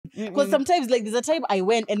Because sometimes, like, there's a time I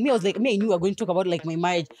went and I was like, I knew we were going to talk about like my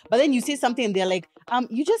marriage. But then you say something and they're like,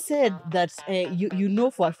 you just said that you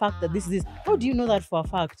know for a fact that this is this. How do you know that for a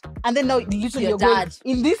fact? And then now literally you're going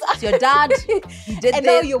in this. It's your dad. He did and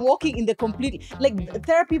this. now you're walking in the complete, like,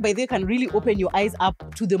 therapy by the way can really open your eyes up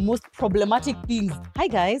to the most problematic things. Hi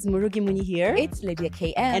guys, Murugi Muni here. It's Lydia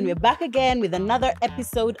KM. And we're back again with another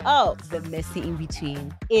episode of The Messy In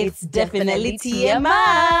Between. It's definitely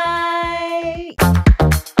TMI.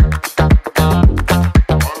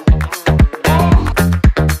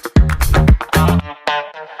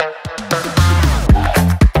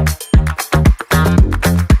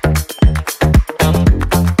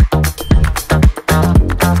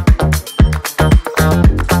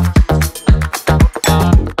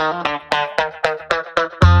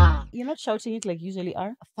 You're not shouting it like you usually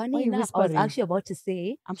are. Funny enough, I was actually about to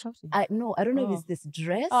say, I'm shouting. I don't know if it's this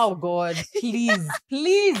dress. Oh God, please,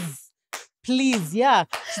 please, yeah.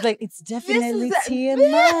 She's like, it's definitely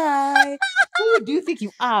TMI. Who do you think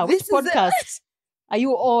you are? Which podcast are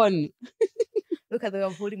you on? Look at the way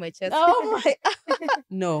I'm holding my chest. Oh my!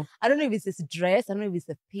 No, I don't know if it's this dress. I don't know if it's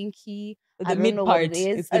a pinky. the mid part.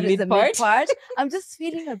 It's the mid part. I'm just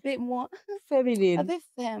feeling a bit more feminine. A bit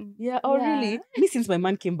femme. Yeah. Oh, really? Me, since my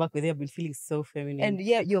man came back with it, I've been feeling so feminine. And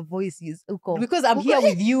yeah, your voice is uko. Because I'm here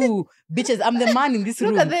with you, bitches. I'm the man in this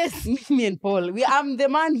room. Look at this. Me and Paul. I'm the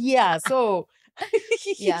man here. So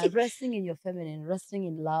yeah, resting in your feminine, resting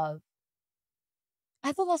in love.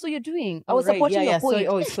 I thought that's what you're doing. I was supporting your point.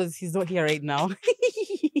 So, it's because he's not here right now.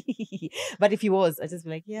 But if he was, I'd just be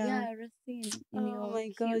like, resting in your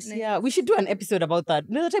my cuteness. gosh, yeah. We should do an episode about that.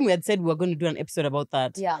 Another time we had said we were going to do an episode about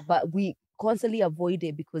that. Yeah, but we constantly avoid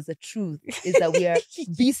it because the truth is that we are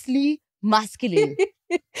beastly masculine.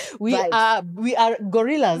 We are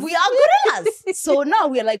gorillas. We are gorillas. So now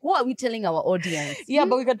we're like, what are we telling our audience? Yeah,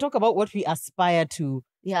 but we can talk about what we aspire to.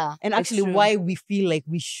 Yeah. And actually why we feel like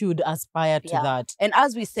we should aspire to that. And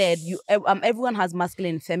as we said, everyone has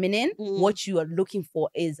masculine and feminine. What you are looking for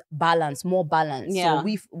is balance, more balance. Yeah.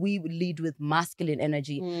 So we lead with masculine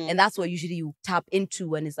energy. And that's what usually you tap into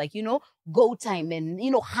when it's like, go time and,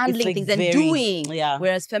 handling like things and doing. Yeah.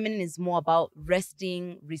 Whereas feminine is more about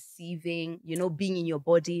resting, receiving, being in your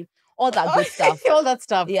body. All that good stuff. All that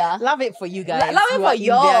stuff. Yeah. Love it for you guys. Love it for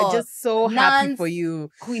you. They're just so happy for you.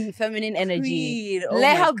 Queen feminine energy. Queen. Oh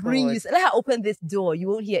let her God. bring you. Let her open this door. You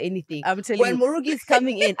won't hear anything. I'm telling when you. Murugi is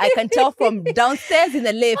coming in, I can tell from downstairs in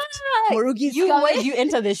the lift. Murugi is coming. When you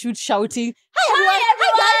enter the shoot shouting, Hi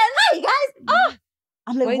everyone. Hi guys.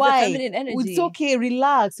 I'm like, Where's why? the feminine energy? It's okay,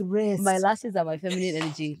 relax, rest. My lashes are my feminine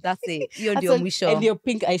energy. That's it. You and That's your all- wisho. and your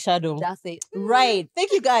pink eyeshadow. That's it. Right.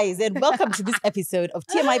 Thank you guys and welcome to this episode of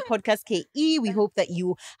TMI Podcast KE. We hope that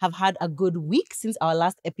you have had a good week since our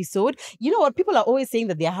last episode. You know what? People are always saying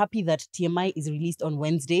that they're happy that TMI is released on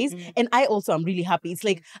Wednesdays. And I also am really happy. It's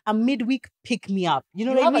like a midweek pick me up. You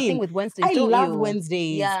know what I have mean? a thing with Wednesdays, I don't love you?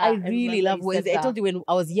 Wednesdays. Yeah, I I really remember love you said Wednesdays. I that. told you when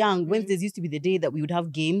I was young, Wednesdays used to be the day that we would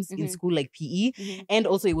have games in school like PE. And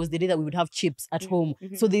also it was the day that we would have chips at home.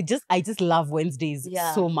 So I just love Wednesdays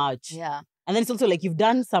so much. Yeah. And then it's also like you've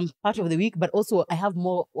done some part of the week, but also I have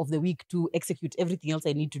more of the week to execute everything else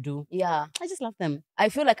I need to do. Yeah. I just love them. I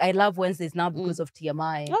feel like I love Wednesdays now because of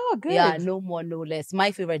TMI. Oh, good. Yeah, no more, no less.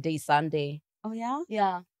 My favorite day is Sunday. Oh, yeah?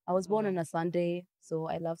 Yeah. I was born on a Sunday, so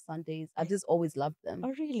I love Sundays. I've just always loved them.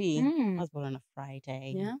 Oh, really? Mm. I was born on a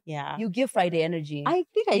Friday. Yeah? Yeah. You give Friday energy. I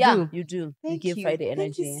think I yeah, do. you do. Thank you give Friday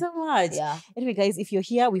energy. Thank you so much. Yeah. Anyway, guys, if you're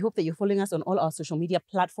here, we hope that you're following us on all our social media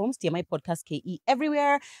platforms, TMI Podcast KE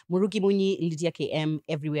everywhere, Murugi Muni, Lydia KM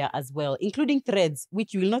everywhere as well, including Threads,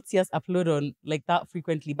 which you will not see us upload on like that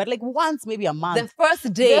frequently, but like once, maybe a month. The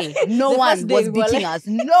first day, no the one first day was we were beating like- us.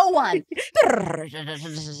 No one.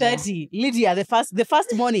 30. Lydia, the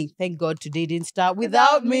first morning. Thank God today didn't start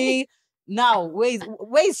without me. Now, where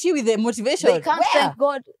is she with the motivation? They can't Where? thank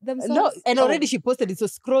God themselves. No, and already she posted it. So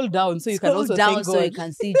scroll down so you can Scroll also down thank so God. you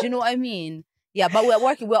can see. Do you know what I mean? Yeah, but we're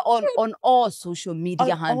working. We're on all social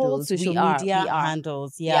media On handles. all social we are. media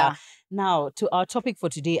handles. Yeah. Now, to our topic for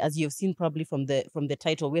today, as you've seen probably from the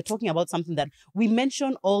title, we're talking about something that we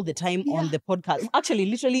mention all the time on the podcast. Actually,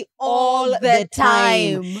 literally all the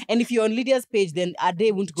time. And if you're on Lydia's page, then a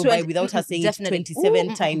day won't go by without her saying it Definitely.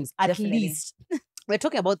 27 times at Definitely. least. we're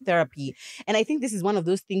talking about therapy. And I think this is one of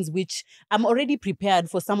those things which I'm already prepared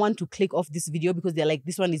for someone to click off this video because they're like,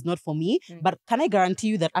 this one is not for me. But can I guarantee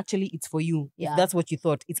you that actually it's for you? If that's what you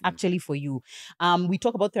thought, it's actually for you. We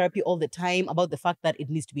talk about therapy all the time, about the fact that it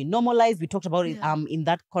needs to be normalized. We talked about it in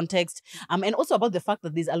that context. And also about the fact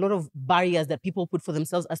that there's a lot of barriers that people put for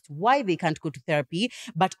themselves as to why they can't go to therapy.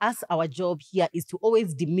 But us, our job here is to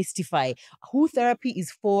always demystify who therapy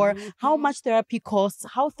is for, how much therapy costs,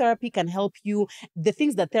 how therapy can help you, the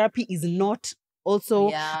things that therapy is not also,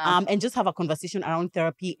 and just have a conversation around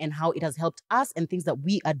therapy and how it has helped us and things that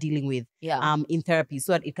we are dealing with in therapy,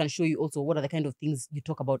 so that it can show you also what are the kind of things you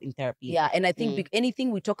talk about in therapy. Yeah, and I think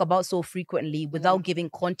anything we talk about so frequently without giving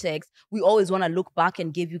context, we always want to look back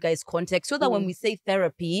and give you guys context so that when we say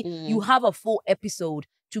therapy, you have a full episode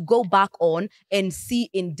to go back on and see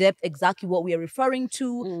in depth exactly what we are referring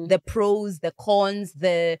to, the pros, the cons,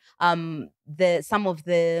 the some of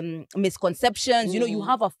the misconceptions. You know, you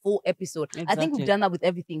have a full episode. Exactly. I think we've done that with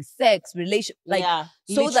everything, sex, relation, like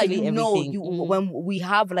so that you know when we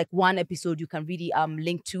have like one episode you can really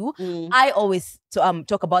link to. I always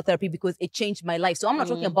talk about therapy because it changed my life. So I'm not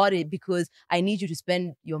talking about it because I need you to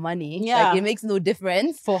spend your money. Like, it makes no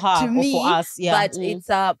difference for her to me, or for us. But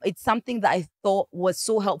it's something that I thought was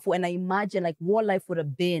so helpful, and I imagine like what life would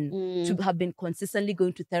have been to have been consistently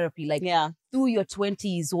going to therapy, like through your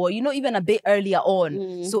 20s or even a bit earlier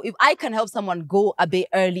on. So if I can help someone go a bit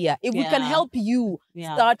earlier, if we can help you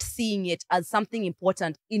start seeing it as something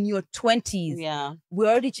important in your 20s, we're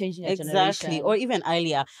already changing a generation. Or even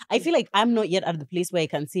earlier. I feel like I'm not yet at the place where I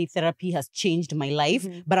can say therapy has changed my life,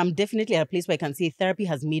 but I'm definitely at a place where I can say therapy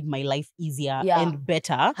has made my life easier and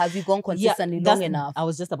better. Have you gone consistently long enough? I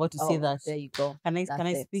was just about to say that. There you go. Can I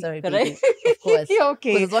speak? Sorry, baby. Of course.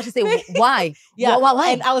 Okay. I was about to say, why? Why?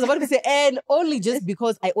 And I was about to say, and only just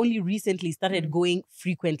because I only recently started going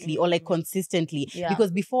frequently or like consistently.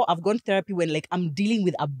 Because before I've gone to therapy when like I'm dealing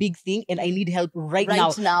with a big thing and I need help right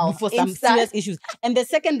now before some serious issues. And the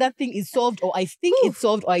second that thing is solved, or I think it's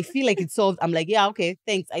solved, or I feel like it's solved, I'm like, yeah, okay,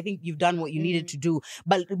 thanks. I think you've done what you needed to do.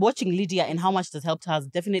 But watching Lydia and how much that's helped her has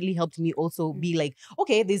definitely helped me also be like,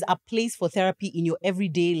 okay, there's a place for therapy in your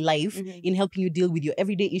everyday life, in helping you deal with your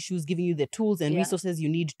everyday issues, giving you the tools and resources you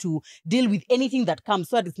need to deal with anything that comes,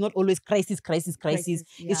 so that it's not always crisis.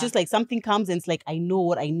 It's just like something comes and it's like, I know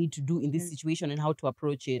what I need to do in this situation and how to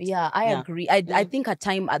approach it. I agree. I think at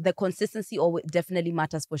time the consistency always definitely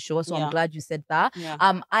matters for sure. So I'm glad you said that.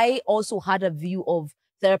 I also had a view of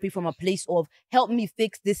therapy from a place of help me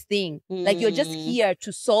fix this thing. Like, you're just here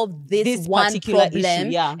to solve this one problem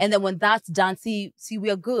issue, and then when that's done, see we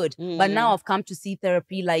are good. But now I've come to see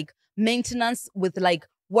therapy like maintenance with like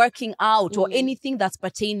working out or anything that's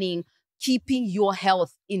pertaining keeping your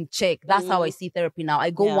health in check. That's how I see therapy now.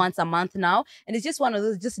 I go once a month now, and it's just one of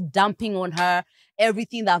those, just dumping on her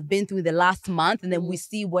everything that I've been through the last month, and then we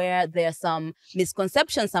see where there's some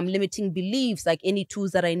misconceptions, some limiting beliefs, like any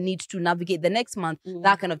tools that I need to navigate the next month,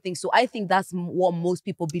 that kind of thing. So I think that's what most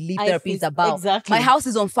people believe therapy is about. Exactly. My house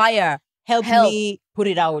is on fire. Help me put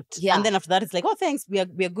it out. And then after that, it's like, oh, thanks, we are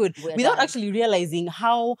good. Without actually realizing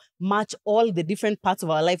how much all the different parts of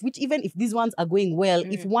our life, which even if these ones are going well,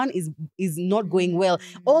 if one is not going well,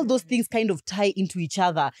 all those things kind of tie into each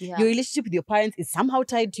other. Your relationship with your parents is somehow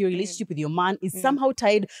tied to your relationship with your man, is somehow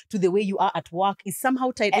tied to the way you are at work, is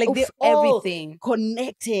somehow tied, like they're everything all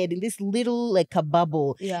connected in this little like a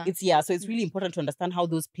bubble. So it's really important to understand how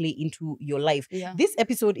those play into your life. This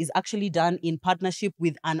episode is actually done in partnership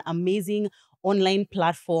with an amazing online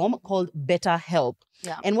platform called BetterHelp.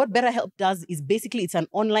 And what BetterHelp does is basically it's an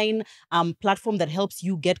online platform that helps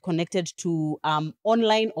you get connected to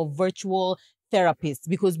online or virtual therapists,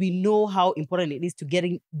 because we know how important it is to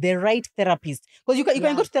getting the right therapist. Because you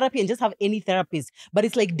can go to therapy and just have any therapist, but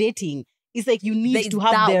it's like dating. It's like you need to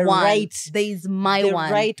have the right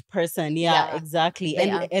person. Exactly.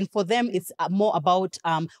 And for them, it's more about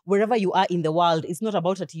wherever you are in the world. It's not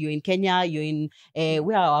about that you're in Kenya, you're in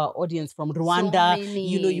where are our audience from? Rwanda,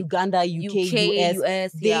 Uganda, UK,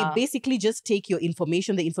 US. They basically just take your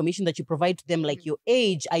information, the information that you provide to them, like your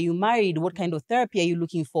age, are you married, what kind of therapy are you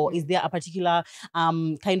looking for? Is there a particular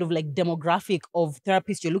kind of like demographic of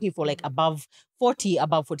therapists you're looking for, like above 40,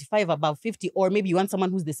 above 45, above 50, or maybe you want someone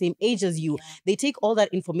who's the same age as you. They take all that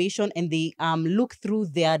information and they look through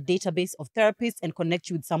their database of therapists and connect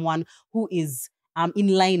you with someone who is in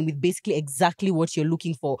line with basically exactly what you're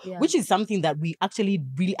looking for, which is something that we actually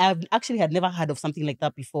I've actually had never heard of something like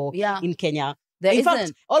that before in Kenya. In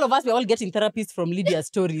fact, all of us, we're all getting therapists from Lydia's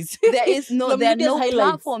stories. There are no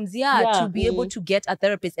platforms, to be able to get a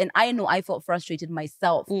therapist. And I know I felt frustrated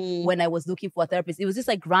myself when I was looking for a therapist. It was just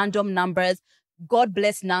like random numbers. God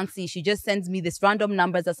bless Nancy. She just sends me these random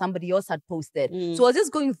numbers that somebody else had posted. So I was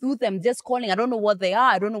just going through them, just calling. I don't know what they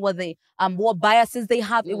are. I don't know what biases they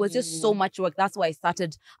have. It was just so much work. That's why I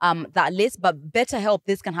started that list. But BetterHelp,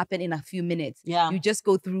 this can happen in a few minutes. Yeah. You just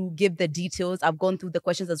go through, give the details. I've gone through the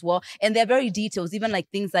questions as well. And they're very detailed. Even like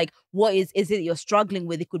things like, what is it you're struggling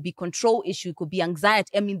with? It could be control issue. It could be anxiety.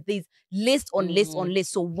 I mean, there's list on list on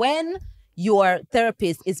list. So when your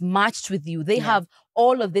therapist is matched with you, they have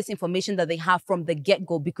all of this information that they have from the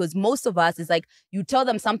get-go, because most of us is like, you tell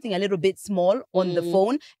them something a little bit small on the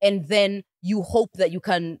phone, and then you hope that you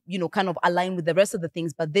can, kind of align with the rest of the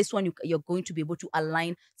things. But this one, you're going to be able to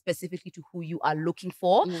align specifically to who you are looking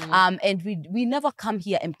for. And we never come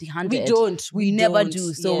here empty-handed. We don't. We never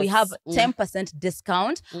do. So we have 10%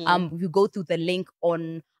 discount. You go through the link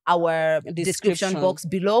on our description box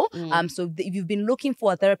below. So if you've been looking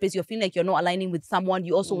for a therapist, you're feeling like you're not aligning with someone,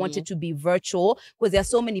 you also want it to be virtual, because there are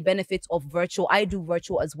so many benefits of virtual. I do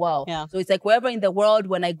virtual as well. So it's like wherever in the world,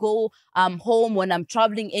 when I go home, when I'm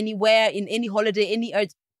traveling anywhere, in any holiday, any urge,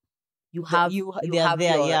 you have your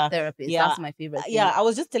therapist. That's my favorite thing. I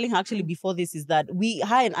was just telling her actually before this is that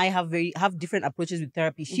her and I have different approaches with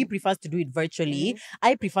therapy. She prefers to do it virtually.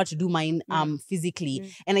 I prefer to do mine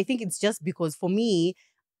physically. And I think it's just because for me,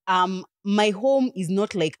 my home is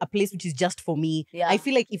not like a place which is just for me. I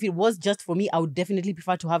feel like if it was just for me, I would definitely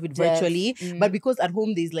prefer to have it virtually. But because at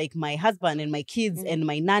home there's like my husband and my kids and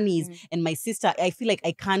my nannies and my sister, I feel like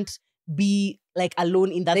I can't be like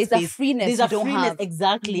alone in that space. There's a freeness. There's a freeness,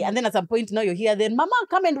 exactly. And then at some point now you're here, then Mama,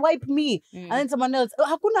 come and wipe me. And then someone else,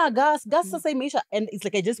 oh, hakuna gas sasa imeisha. And it's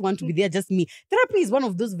like, I just want to be there, just me. Therapy is one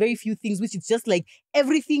of those very few things which it's just like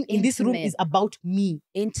everything in this room is about me.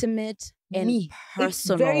 Intimate and personal. It's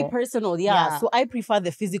very personal, So I prefer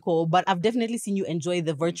the physical, but I've definitely seen you enjoy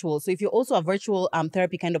the virtual. So if you're also a virtual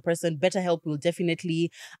therapy kind of person, BetterHelp will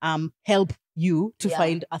definitely help you to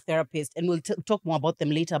find a therapist, and we'll talk more about them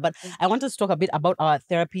later. But I want us to talk a bit about our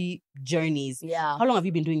therapy journeys. How long have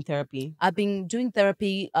you been doing therapy? I've been doing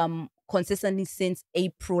therapy consistently since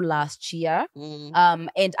April last year.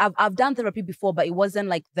 And I've done therapy before, but it wasn't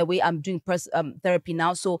like the way I'm doing therapy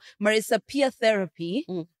now. So Marissa, peer therapy,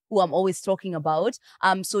 who I'm always talking about.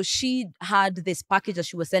 So she had this package that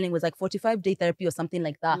she was selling, was like 45-day therapy or something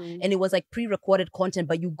like that. And it was like pre-recorded content,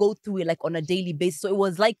 but you go through it like on a daily basis. So it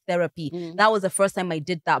was like therapy. That was the first time I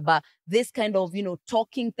did that. But this kind of,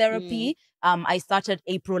 talking therapy, I started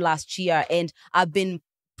April last year, and I've been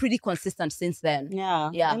pretty consistent since then. Yeah.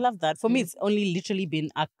 I love that. For me, it's only literally been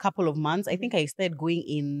a couple of months. I think I started going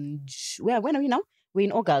in, when are we now? We're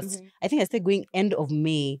in August. I think I started going end of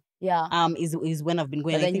May. Is when I've been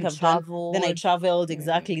going. But I think I've traveled. Then I traveled,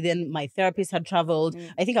 exactly. Then my therapist had traveled.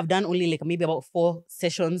 I think I've done only like maybe about 4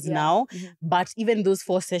 sessions now. But even those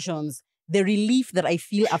 4 sessions, the relief that I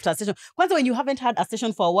feel after a session. Once when you haven't had a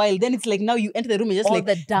session for a while, then it's like now you enter the room and just all like,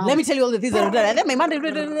 let me tell you all the things that I've done. And then my mom, and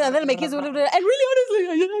then my kids, and really honestly,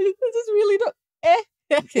 I just really don't.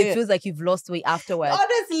 It feels like you've lost weight afterwards.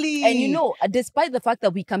 Honestly. And despite the fact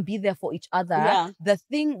that we can be there for each other, the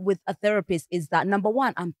thing with a therapist is that, number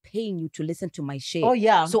one, I'm paying you to listen to my shit.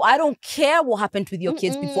 So I don't care what happened with your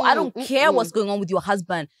kids before. I don't care what's going on with your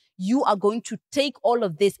husband. You are going to take all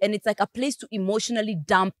of this, and it's like a place to emotionally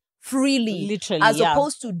dump freely, literally, as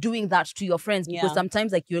opposed to doing that to your friends, because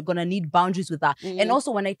sometimes like you're gonna need boundaries with that. And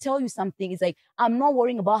also when I tell you something, it's like I'm not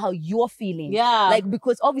worrying about how you're feeling. Like,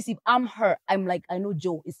 because obviously if I'm hurt, I'm like, I know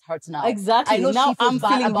Joe is hurt now. Exactly. I know now she feels I'm bad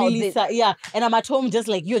feeling about really this. sad. And I'm at home just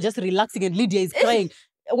like you're just relaxing and Lydia is crying.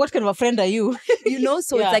 What kind of a friend are you?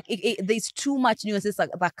 So it's like there's too much nuances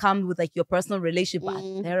that come with like your personal relationship.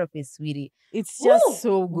 But therapist, sweetie, it's just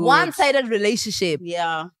so good. One-sided relationship.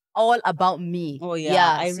 All about me.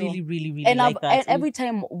 I really like that. And every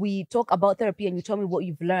time we talk about therapy and you tell me what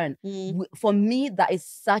you've learned, for me, that is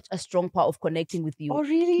such a strong part of connecting with you. Oh,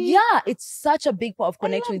 really? Yeah, it's such a big part of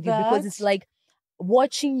connecting with you, because it's like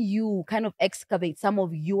watching you kind of excavate some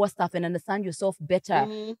of your stuff and understand yourself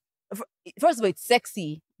better. First of all, it's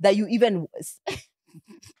sexy that you even... It's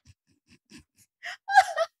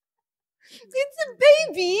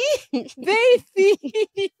a baby!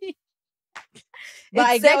 Baby! But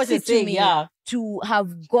I get what you're saying, to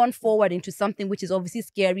have gone forward into something which is obviously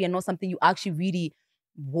scary and not something you actually really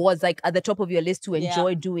was like at the top of your list to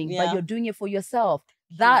enjoy doing, but you're doing it for yourself.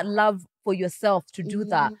 That love for yourself to do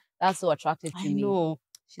that, that's so attractive to me. I know.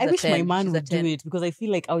 She's I wish 10. my man She's would do it, because I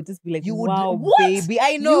feel like I would just be like, you would, wow, what? baby.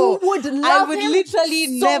 I know. You would love I would him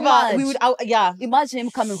literally so never. much. We would. Imagine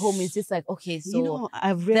him coming home. It's just like, okay, so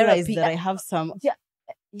I've realized therapy, that I have some.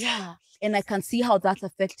 Yeah. And I can see how that's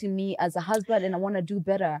affecting me as a husband, and I want to do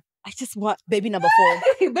better. I just want baby number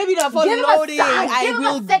 4. baby number 4 Give him a loading. sign. I Give him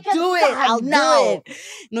a will second do it. sign I'll now. do it.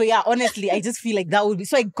 No, yeah, honestly, I just feel like that would be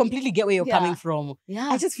so I completely get where you're coming from. Yeah.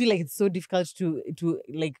 I just feel like it's so difficult to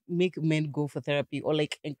like make men go for therapy or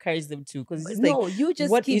like encourage them to, because it's just no, like, you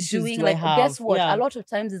just what keep issues doing do I like have? guess what? Yeah. A lot of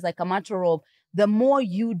times it's like a matter of the more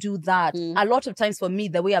you do that, a lot of times for me,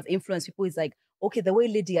 the way I've influenced people is like, okay, the way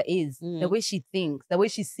Lydia is, the way she thinks, the way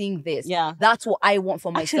she's seeing this, that's what I want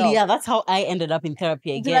for myself. Actually, yeah, that's how I ended up in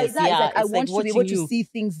therapy, I guess. Like that. Yeah, it's like I want to be able to see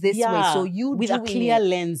things this way. So you with doing a clear it,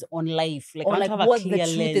 lens on life, like, or I want like to have what a clear the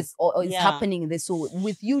truth lens. is or is happening in this. So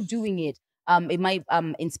with you doing it, it might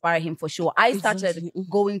inspire him for sure. I started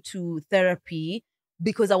going to therapy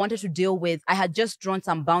because I wanted to deal with, I had just drawn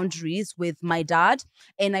some boundaries with my dad,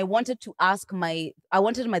 and I wanted my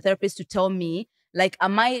therapist to tell me, like,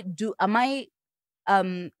 am I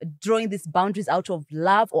drawing these boundaries out of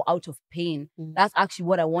love or out of pain? That's actually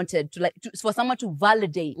what I wanted for someone to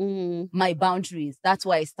validate my boundaries. That's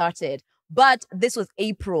why I started. But this was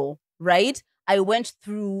April, right? I went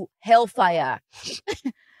through hellfire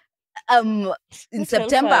in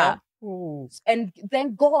September. And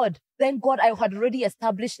thank God I had already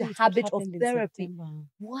established the habit of therapy.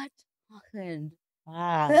 What happened?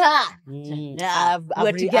 We're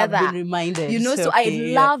together. I've been reminded. You know, so I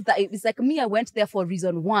love that. It's like me, I went there for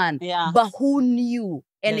reason one. Yeah. But who knew?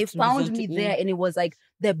 And it found me there, and it was like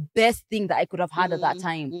the best thing that I could have had at that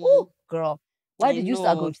time. Oh, girl. Why did you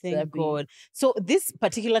start going to therapy? God. So this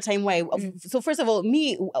particular time where so first of all,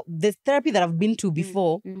 the therapy that I've been to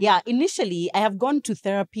before, initially I have gone to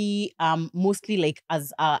therapy mostly like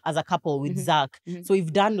as a couple with Zach. So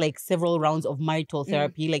we've done like several rounds of marital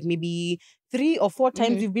therapy, like maybe 3 or 4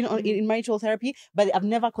 times we've been in marital therapy, but I've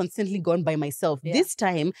never constantly gone by myself. This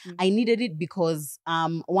time I needed it because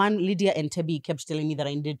one, Lydia and Tebby kept telling me that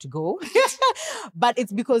I needed to go. But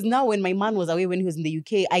it's because now when my man was away, when he was in the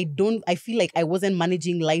UK, I feel like I wasn't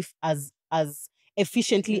managing life as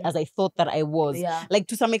efficiently as I thought that I was. Yeah. Like,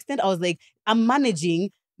 to some extent, I was like, I'm managing,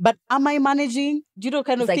 but am I managing? Do you know,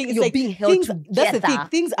 kind of thing? It's you're like being held together. That's the thing.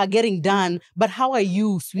 Things are getting done, but how are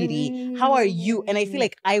you, sweetie? How are you? And I feel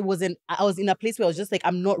like I was in a place where I was just like,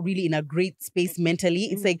 I'm not really in a great space mentally.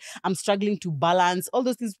 It's like, I'm struggling to balance. All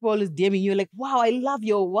those things people always DMing you, like, wow, I love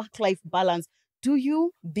your work-life balance. Do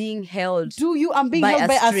you? Being held. Do you? I'm being held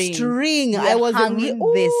by a string. I was hanging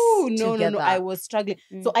no. I was struggling.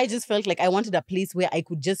 So I just felt like I wanted a place where I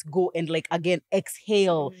could just go and, like, again,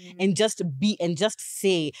 exhale and just be and just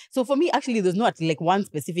say. So for me, actually, there's not like one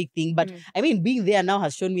specific thing, but I mean, being there now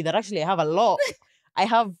has shown me that actually I have a lot. I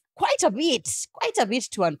have quite a bit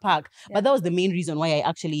to unpack. Yeah. But that was the main reason why I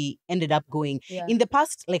actually ended up going. Yeah. In the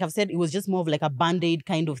past, like I've said, it was just more of like a band-aid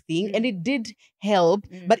kind of thing. And it did help.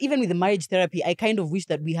 But even with the marriage therapy, I kind of wish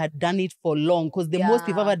that we had done it for long, because the most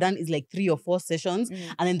we've ever done is like 3 or 4 sessions.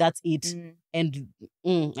 And then that's it. And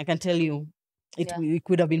I can tell you, it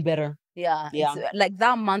could have been better. Yeah. Like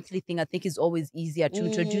that monthly thing, I think, is always easier to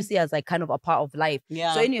introduce it as like kind of a part of life.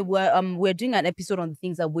 Yeah. So anyway, we're doing an episode on the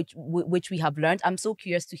things that which we have learned. I'm so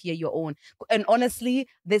curious to hear your own. And honestly,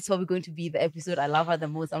 this is probably going to be the episode I love her the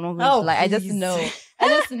most. I'm not going to lie. I just know.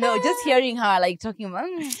 Just hearing her like talking about.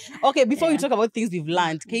 Okay, before we talk about things we've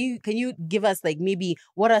learned, can you give us like maybe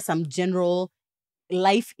what are some general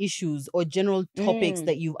life issues or general topics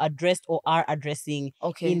that you've addressed or are addressing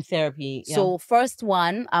in therapy? Yeah. So first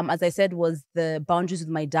one, as I said, was the boundaries with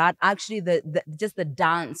my dad. Actually, just the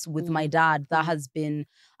dance with my dad, that has been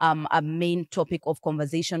a main topic of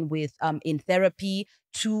conversation with in therapy.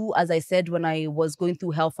 2, as I said, when I was going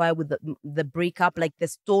through hellfire with the breakup, like the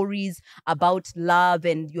stories about love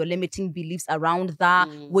and your limiting beliefs around that,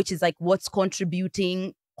 which is like what's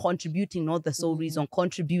contributing, not the sole reason,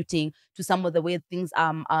 contributing to some of the way things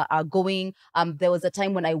are going. There was a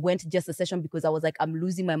time when I went just a session because I was like, I'm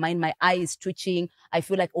losing my mind. My eye is twitching. I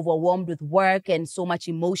feel like overwhelmed with work and so much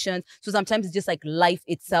emotion. So sometimes it's just like life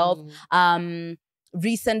itself.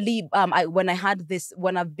 Recently, when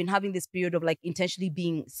I've been having this period of like intentionally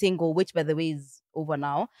being single, which by the way is over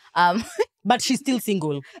now. But she's still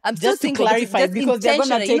single. I'm still just single, to clarify, because they're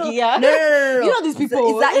gonna take it. Yeah. No. You know these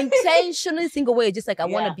people. It's that intentionally single way. Just like I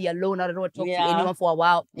want to be alone. I don't want to talk to anyone for a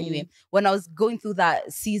while. Anyway, when I was going through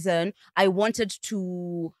that season, I wanted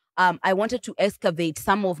to excavate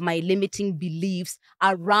some of my limiting beliefs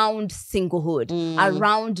around singlehood,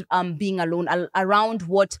 around being alone, around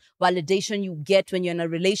what validation you get when you're in a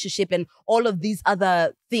relationship, and all of these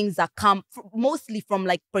other things that come mostly from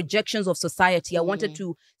like projections of society. I wanted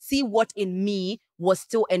to see what in me was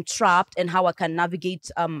still entrapped and how I can navigate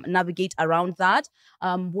around that.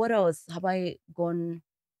 What else have I gone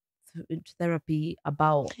therapy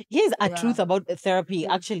about? Here's a truth about therapy,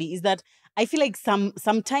 actually, is that I feel like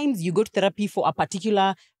sometimes you go to therapy for a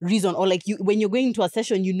particular reason, or like when you're going into a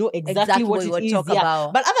session, you know exactly what it is.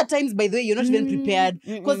 About. But other times, by the way, you're not even prepared.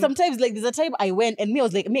 Because sometimes, like, there's a time I went and I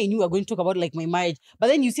was like, I knew we were going to talk about like my marriage. But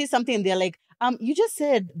then you say something and they're like, you just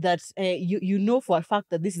said that you know for a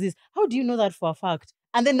fact that this is this. How do you know that for a fact?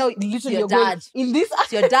 And then now literally you're going in this.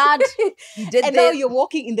 It's your dad. You did and this. Now you're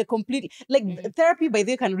walking in the complete, like therapy by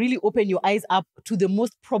the way can really open your eyes up to the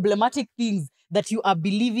most problematic things that you are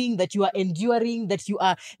believing, that you are enduring, that you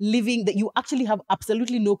are living, that you actually have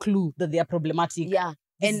absolutely no clue that they are problematic. Yeah.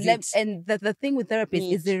 And the thing with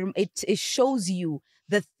therapists is it shows you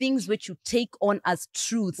the things which you take on as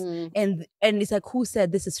truth. And it's like, who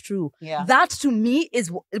said this is true? Yeah. That to me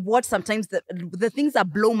is what sometimes the things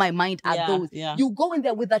that blow my mind are those. Yeah. You go in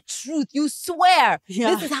there with the truth. You swear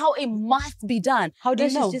this is how it must be done. How do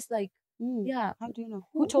you know? It's just like, yeah. How do you know?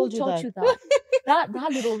 Who told you that?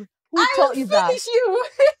 that little, who taught you that? You.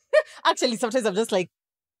 Actually, sometimes I'm just like,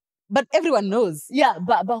 but everyone knows. Yeah,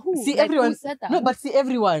 but who? See, everyone. Who said that? No, but see,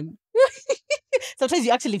 everyone. Sometimes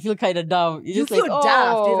you actually feel kind of dumb. You just feel like,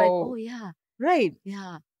 daft. You're like, oh yeah, right,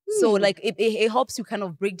 yeah. So like it helps you kind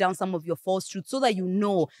of break down some of your false truths so that you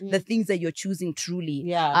know the things that you're choosing truly.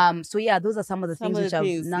 Yeah. So yeah, those are some of the things which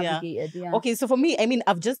I've navigated. Yeah. Okay, so for me, I mean,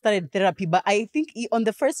 I've just started therapy, but I think on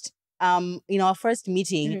the first in our first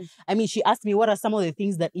meeting, I mean, she asked me what are some of the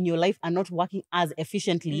things that in your life are not working as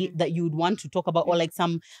efficiently that you would want to talk about, or like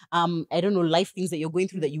some I don't know, life things that you're going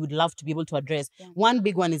through that you would love to be able to address. One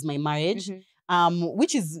big one is my marriage,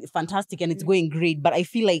 which is fantastic and it's going great, but I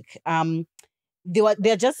feel like there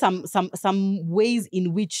are just some ways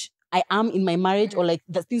in which I am in my marriage, or like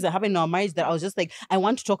the things that happen in our marriage that I was just like, I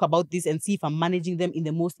want to talk about this and see if I'm managing them in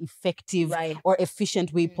the most effective or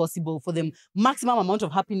efficient way possible for the maximum amount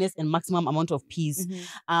of happiness and maximum amount of peace.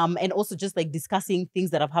 And also just like discussing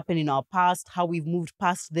things that have happened in our past, how we've moved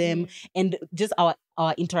past them, and just our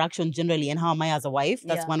interaction generally, and how am I as a wife.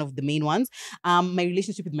 That's one of the main ones. My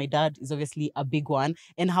relationship with my dad is obviously a big one,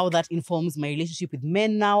 and how that informs my relationship with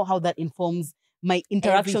men now, how that informs my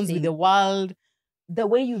interactions with the world. The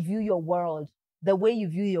way you view your world.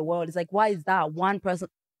 It's like, why is that one person?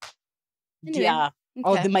 Anyway, yeah.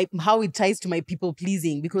 Okay. Or how it ties to my people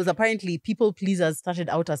pleasing, because apparently people pleasers started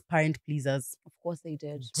out as parent pleasers. Of course they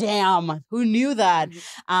did. Damn, who knew that?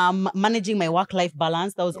 Managing my work-life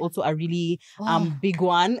balance, that was also a really big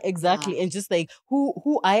one. Exactly. And just like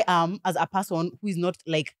who I am as a person who is not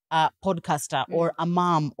like a podcaster or a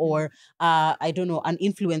mom or I don't know, an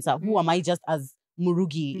influencer. Who am I just as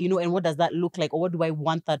Murugi, you know, and what does that look like, or what do I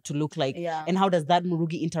want that to look like? And how does that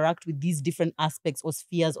Murugi interact with these different aspects or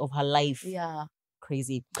spheres of her life?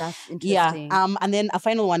 Crazy. That's interesting. And then a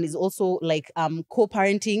final one is also like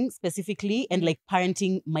co-parenting specifically, and like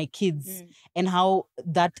parenting my kids, and how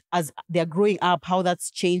that as they're growing up, how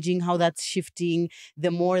that's changing, how that's shifting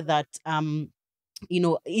the more that you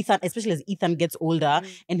know, Ethan, especially as Ethan gets older,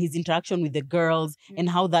 and his interaction with the girls and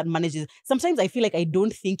how that manages. Sometimes I feel like I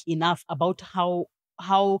don't think enough about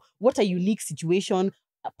what a unique situation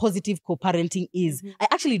positive co-parenting is. I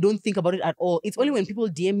actually don't think about it at all. It's only when people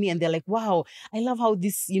DM me and they're like, wow, I love how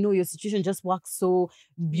this, you know, your situation just works so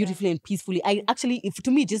beautifully and peacefully. I actually,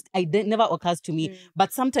 to me, it never occurs to me,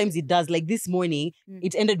 but sometimes it does. Like this morning,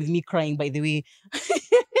 it ended with me crying, by the way.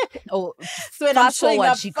 So when I'm showing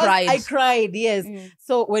up, she cried. I cried, yes.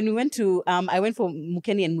 So when we went to, I went for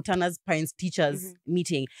Mukeni and Mutana's parents-teachers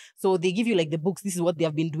meeting. So they give you like the books. This is what they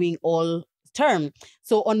have been doing all term.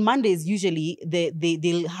 So on Mondays, usually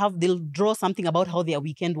they'll draw something about how their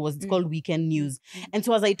weekend was. It's called weekend news. And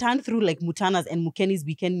so as I turned through like Mutana's and Mukeni's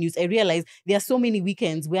weekend news, I realized there are so many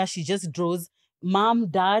weekends where she just draws mom,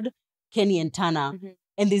 dad, Kenny, and Tana.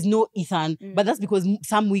 And there's no Ethan. But that's because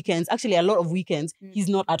some weekends, actually a lot of weekends, he's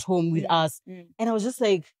not at home with us. And I was just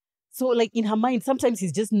like, so like in her mind, sometimes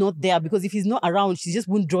he's just not there, because if he's not around, she just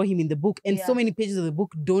won't draw him in the book. And so many pages of the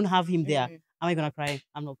book don't have him there. Am I gonna cry?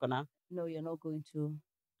 I'm not gonna. No, you're not going to.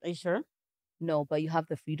 Are you sure? No, but you have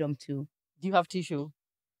the freedom to. Do you have tissue?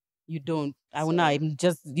 You don't. I will not. I'm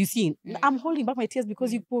just, you see, I'm holding back my tears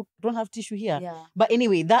because you don't have tissue here. But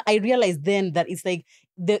anyway, that I realized then that it's like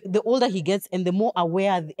the older he gets and the more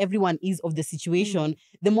aware everyone is of the situation,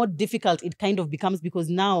 the more difficult it kind of becomes, because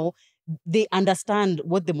now they understand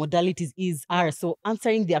what the modalities are. So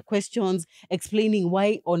answering their questions, explaining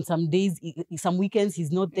why on some days, some weekends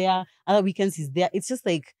he's not there, other weekends he's there. It's just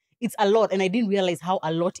like, it's a lot. And I didn't realize how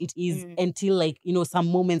a lot it is until like,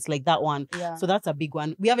 some moments like that one. Yeah. So that's a big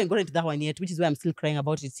one. We haven't gotten to that one yet, which is why I'm still crying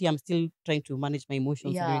about it. See, I'm still trying to manage my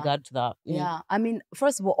emotions in regard to that. Yeah. I mean,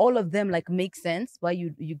 first of all, all of them like make sense why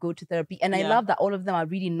you go to therapy. And I love that all of them are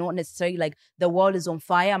really not necessarily like the world is on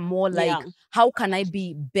fire, more like how can I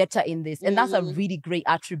be better in this? And that's a really great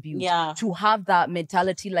attribute to have that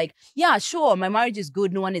mentality. Like, yeah, sure, my marriage is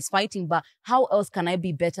good, no one is fighting, but how else can I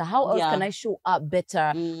be better? How else can I show up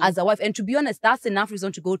better as a wife? And to be honest, that's enough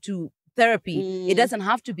reason to go to therapy. It doesn't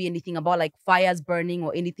have to be anything about like fires burning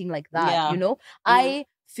or anything like that, I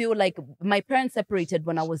feel like my parents separated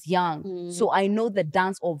when I was young. So I know the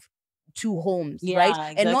dance of two homes, right?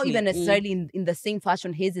 Exactly. And not even necessarily in the same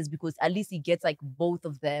fashion his is, because at least he gets like both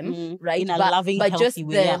of them, right? In a loving, but healthy just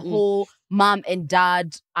way, the whole mom and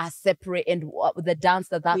dad are separate and the dance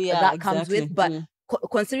that comes with. But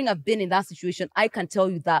considering I've been in that situation, I can tell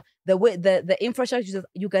you that the way the infrastructure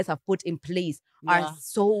you guys have put in place are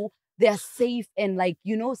so, they're safe and like,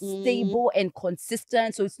 stable and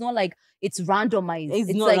consistent. So it's not like it's randomized.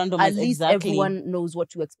 It's not like randomized, at least everyone knows what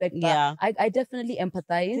to expect. But I definitely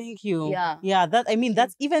empathize. Thank you. Yeah.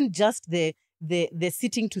 That's even just the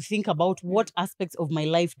sitting to think about what aspects of my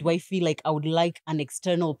life do I feel like I would like an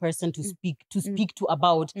external person to speak to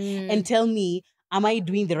about and tell me, am I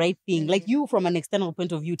doing the right thing? Like you, from an external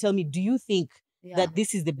point of view, tell me, do you think that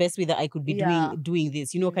this is the best way that I could be doing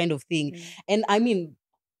this, kind of thing. And I mean,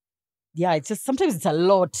 it's just, sometimes it's a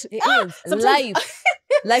lot. It is.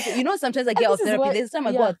 Life, sometimes I get out of therapy. There's a time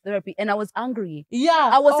I got out of therapy and I was angry.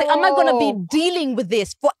 Yeah. I was like, am I going to be dealing with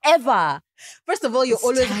this forever? First of all, you're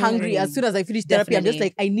always hungry. As soon as I finish therapy, I'm just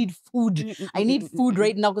like, I need food. I need food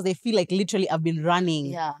right now because I feel like literally I've been running.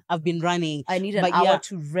 Yeah. I've been running. I need an hour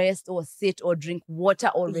to rest or sit or drink water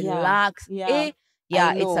or relax. It's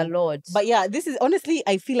a lot. But this is honestly,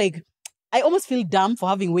 I feel like I almost feel dumb for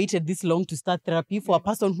having waited this long to start therapy for a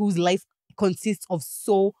person whose life consists of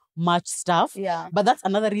so much stuff. Yeah. But that's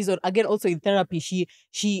another reason. Again, also in therapy,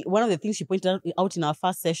 she one of the things she pointed out in our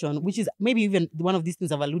first session, which is maybe even one of these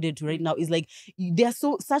things I've alluded to right now, is like there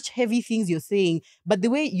are such heavy things you're saying, but the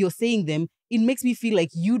way you're saying them, it makes me feel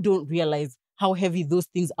like you don't realize how heavy those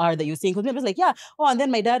things are that you're saying. Because maybe it's like, and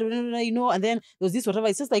then my dad, and then there was this, whatever.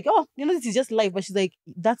 It's just like, this is just life. But she's like,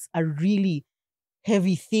 that's a really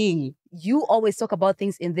heavy thing. You always talk about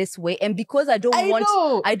things in this way, and because I don't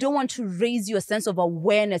want to raise your sense of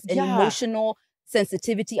awareness and emotional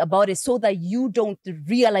sensitivity about it, so that you don't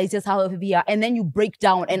realize just how heavy you are, and then you break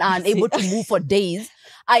down and are unable to move for days.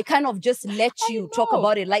 I kind of just let you talk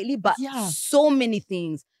about it lightly, but so many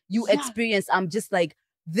things you experience, I'm just like,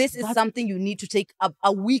 this is something you need to take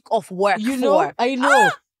a week of work for. I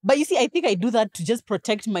know. But you see, I think I do that to just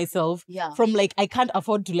protect myself from like, I can't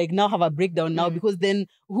afford to like now have a breakdown now, because then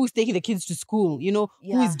who's taking the kids to school?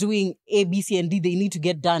 Who is doing A, B, C, and D? They need to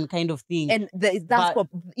get done, kind of thing. And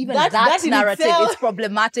that narrative is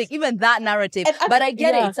problematic. Even that narrative. But I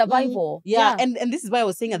get it. It's survival. And this is why I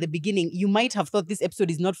was saying at the beginning, you might have thought this episode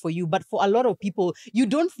is not for you, but for a lot of people, you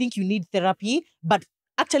don't think you need therapy, but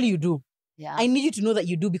actually you do. Yeah. I need you to know that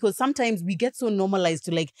you do, because sometimes we get so normalized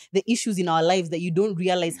to like the issues in our lives that you don't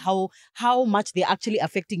realize how much they're actually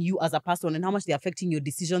affecting you as a person and how much they're affecting your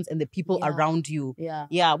decisions and the people around you.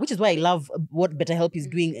 Yeah. Which is why I love what BetterHelp is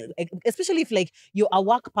doing, especially if like you're a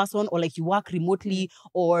work person or like you work remotely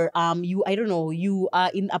or you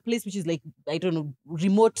are in a place which is like,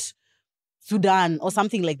 remote Sudan or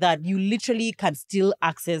something like that. You literally can still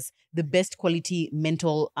access the best quality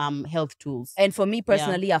mental health tools. And for me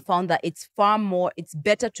personally, I found that it's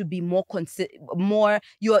better to be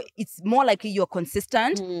it's more likely you're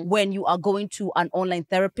consistent when you are going to an online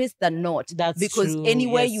therapist than not. That's because true,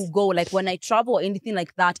 anywhere you go, like when I travel or anything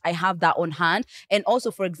like that, I have that on hand. And also,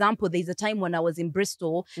 for example, there's a time when I was in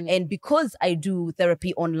Bristol, and because I do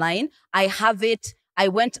therapy online, I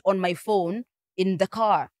went on my phone in the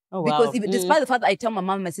car. Oh, because wow. despite the fact that I tell my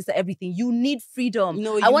mom and my sister everything, you need freedom.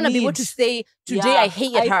 No, I want to be able to say, today I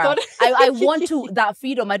hated her. I want that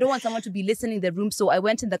freedom. I don't want someone to be listening in the room. So I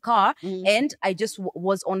went in the car and I just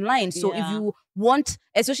was online. So if you want,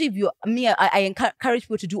 especially if I encourage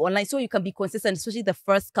people to do online so you can be consistent, especially the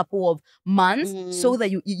first couple of months, so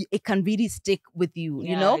that it can really stick with you,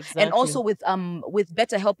 you know? Exactly. And also with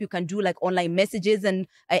BetterHelp, you can do like online messages and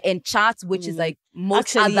chats, which is like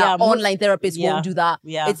most online therapists won't do that.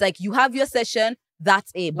 Yeah. It's like you have your session,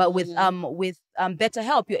 that's it. But with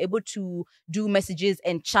BetterHelp, you're able to do messages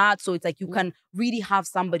and chat. So it's like you can really have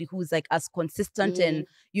somebody who's like as consistent and,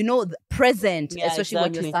 present, especially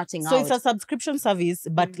when you're starting out. So it's a subscription service,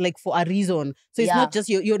 but like for a reason. So it's not just,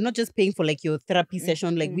 you're not just paying for like your therapy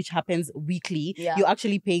session, like which happens weekly. You're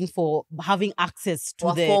actually paying for having access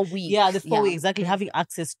to the 4 weeks. Yeah, the 4 weeks, exactly. Having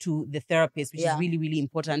access to the therapist, which is really, really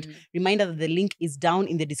important. Reminder that the link is down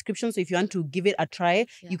in the description. So if you want to give it a try,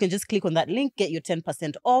 you can just click on that link, get your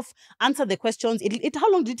 10% off, answer the questions.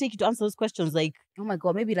 How long did it take you to answer those questions? Like, oh my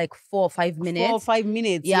God, maybe like 4 or 5 minutes. 4 or 5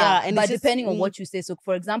 minutes. Yeah. And but depending on what you say. So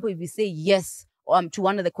for example, if you say yes to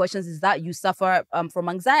one of the questions is that you suffer from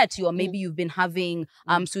anxiety, or maybe you've been having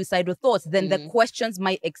suicidal thoughts, then the questions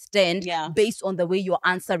might extend based on the way you're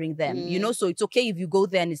answering them. So it's okay if you go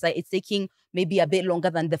there and it's like it's taking maybe a bit longer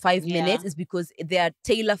than the 5 minutes, is because they are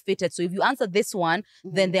tailor fitted. So if you answer this one,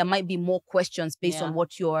 then there might be more questions based on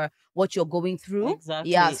what you're going through.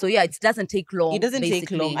 Exactly. Yeah. So it doesn't take long. It doesn't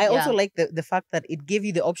take long. I also like the fact that it gave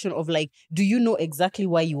you the option of like, do you know exactly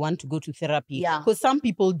why you want to go to therapy? Yeah. Because some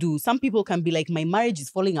people do. Some people can be like, my marriage is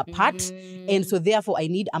falling apart, and so therefore I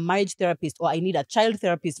need a marriage therapist, or I need a child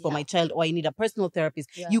therapist for my child, or I need a personal therapist.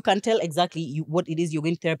 You can tell exactly what it is you're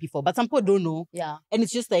going to therapy for. But some people don't know. Yeah. And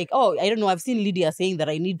it's just like, oh, I don't know. I've seen Lydia saying that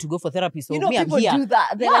I need to go for therapy. So people I'm here. do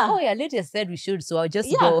that. They're like, oh yeah, Lydia said we should, so I'll just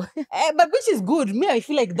go. But which is good. I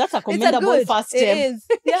feel like that's a commendable first step. It is.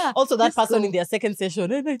 Yeah. Also, that person in their second session,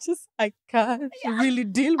 and I can't really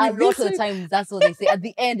deal with this. A lot of the time, that's what they say. At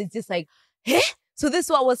the end, it's just like, hey? So this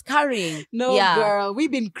is what I was carrying. No, girl,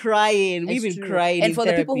 we've been crying. We've been crying. And for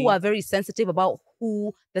the people who are very sensitive about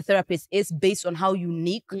who the therapist is based on how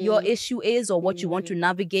unique your issue is or what you want to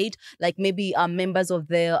navigate, like maybe members of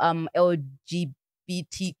the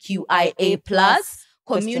LGBTQIA plus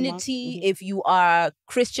community, if you are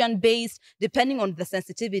Christian based, depending on the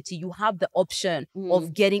sensitivity, you have the option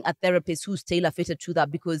of getting a therapist who's tailor fitted to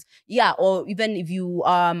that. Because or even if you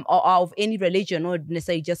are of any religion, not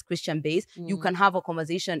necessarily just Christian based, you can have a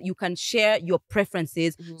conversation, you can share your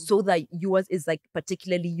preferences so that yours is like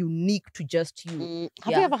particularly unique to just you.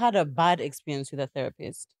 Have you ever had a bad experience with a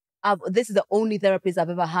therapist? This is the only therapist I've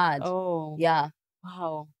ever had. Oh. Yeah.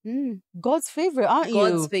 Wow. God's favorite, aren't you?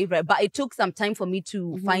 God's favorite. But it took some time for me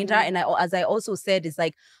to find her. And as I also said, it's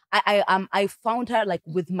like I found her like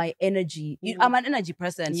with my energy. I'm an energy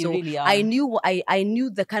person. You so really are. I knew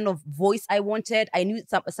the kind of voice I wanted. I knew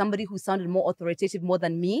somebody who sounded more authoritative more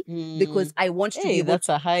than me, because I want to be able that's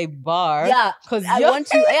a high bar. Yeah. Because I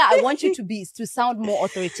want you to sound more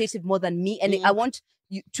authoritative more than me. And I want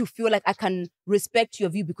you to feel like I can respect your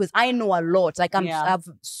view, because I know a lot. Like I'm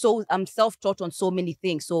self-taught on so many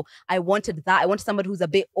things. So I wanted that. I wanted somebody who's a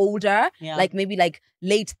bit older, like maybe like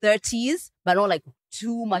late 30s, but not like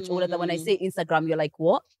too much older. That when I say Instagram, you're like,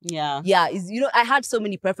 what? Yeah. Yeah. I had so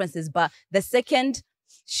many preferences, but the second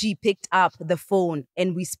she picked up the phone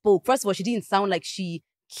and we spoke, first of all, she didn't sound like she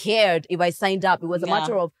cared if I signed up. It was a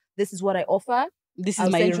matter of, this is what I offer. This is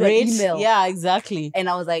my rate. Email. Yeah, exactly. And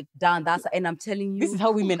I was like, damn, and I'm telling you. This is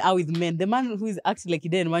how women are with men. The man who is acting like he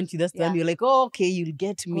didn't want you, that's the time you're like, oh, okay, you'll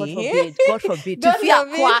get me. God forbid. To fear.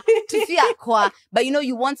 But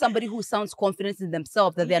you want somebody who sounds confident in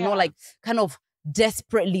themselves, that they're not like kind of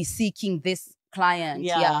desperately seeking this client.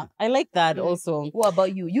 Yeah. I like that also. What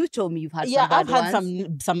about you? You told me you've had some bad I've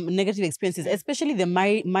had some negative experiences, especially the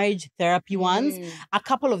marriage therapy ones. A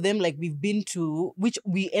couple of them, like we've been to, which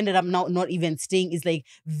we ended up now not even staying, is like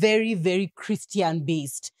very, very Christian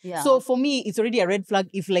based. Yeah. So for me, it's already a red flag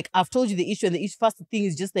if like I've told you the issue, and the first thing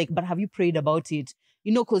is just like, but have you prayed about it?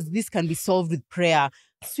 Because this can be solved with prayer.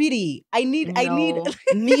 Sweetie, I need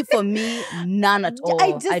for me, none at all.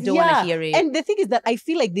 I don't want to hear it. And the thing is that I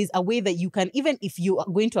feel like there's a way that you can, even if you are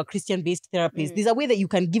going to a Christian-based therapist, there's a way that you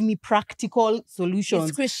can give me practical solutions.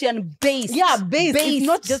 It's Christian-based. Yeah, based. It's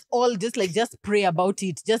not just all just pray about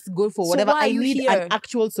it. Just go for whatever. I need an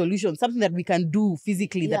actual solution, something that we can do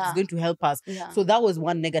physically that is going to help us. Yeah. So that was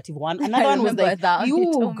one negative one. Another one was like,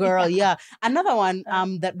 you girl, Another one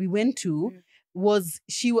that we went to, so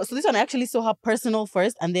this one I actually saw her personal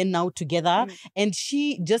first and then now together, and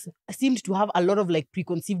she just seemed to have a lot of like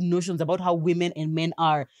preconceived notions about how women and men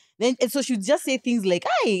are. And so she would just say things like,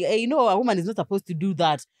 a woman is not supposed to do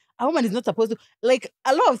that. A woman is not supposed to, like,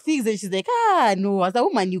 a lot of things, and she's like, no, as a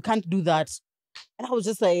woman you can't do that. And I was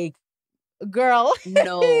just like, girl,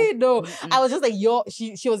 no. I was just like,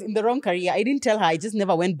 she was in the wrong career. I didn't tell her, I just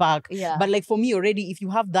never went back. But like for me already, if you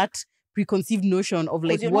have that preconceived notion of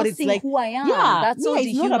like what it's like, who I am. That's so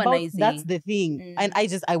dehumanizing. That's the thing. And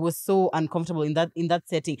I was so uncomfortable in that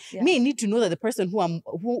setting. Me, I need to know that the person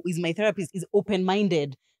who is my therapist is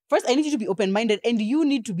open-minded. First, I need you to be open-minded, and you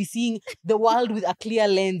need to be seeing the world with a clear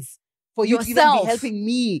lens. for you to even be helping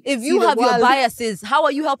me. If you have your biases, how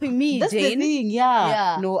are you helping me, That's Jane? the thing,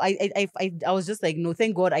 yeah. No, I was just like, no,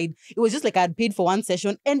 thank God. It was just like I had paid for one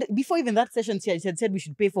session. And before even that session, she had said we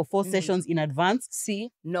should pay for 4 sessions in advance. See,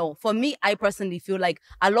 no. For me, I personally feel like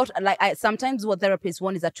sometimes what therapists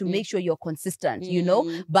want is that to make sure you're consistent, you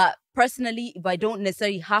know? But personally, if I don't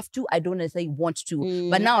necessarily have to, I don't necessarily want to.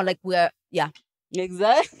 But now, like,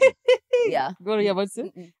 Exactly. Yeah. Go to your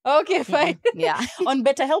Okay, fine. Yeah. On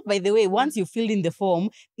BetterHelp, by the way, once you filled in the form,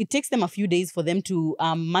 it takes them a few days for them to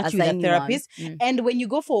match you with a therapist. And when you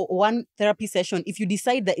go for one therapy session, if you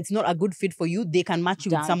decide that it's not a good fit for you, they can match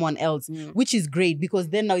you with someone else, which is great because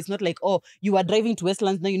then now it's not like, oh, you are driving to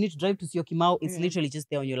Westlands, now you need to drive to Syokimau. It's literally just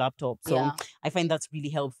there on your laptop. So I find that's really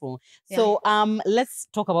helpful. Yeah. So let's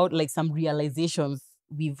talk about like some realizations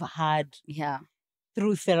we've had. Yeah.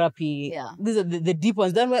 Through therapy. Yeah. These are the deep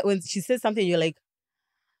ones. Then when she says something, you're like,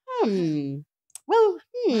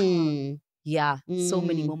 Yeah, so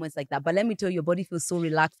many moments like that. But let me tell you, your body feels so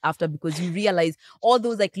relaxed after because you realize all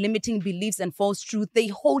those like limiting beliefs and false truth, they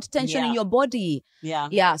hold tension in your body. Yeah.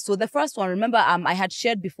 Yeah. So the first one, remember, I had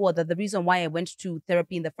shared before that the reason why I went to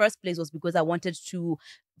therapy in the first place was because I wanted to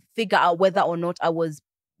figure out whether or not I was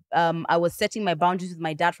setting my boundaries with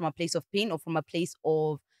my dad from a place of pain or from a place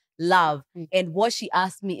of love. And what she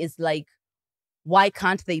asked me is like, why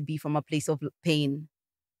can't they be from a place of pain?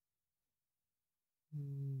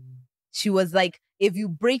 She was like, if you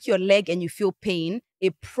break your leg and you feel pain,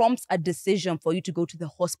 it prompts a decision for you to go to the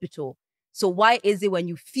hospital. So why is it when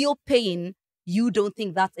you feel pain, you don't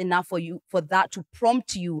think that's enough for that to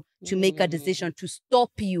prompt you to make a decision to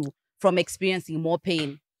stop you from experiencing more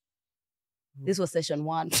pain? This was session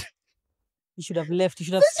 1. You should have left. You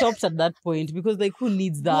should have stopped at that point because like who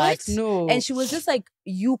needs that? What? No. And she was just like,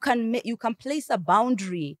 you can place a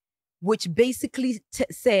boundary which basically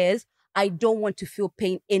says, I don't want to feel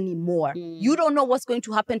pain anymore. You don't know what's going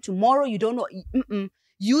to happen tomorrow. You don't know.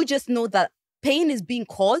 You just know that pain is being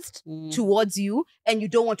caused towards you and you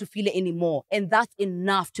don't want to feel it anymore. And that's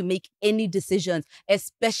enough to make any decisions,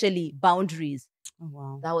 especially boundaries. Oh,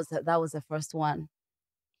 wow. That was the first one.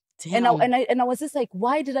 Damn. And I was just like,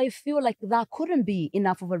 why did I feel like that couldn't be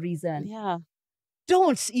enough of a reason? Yeah.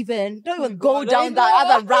 Don't even go down that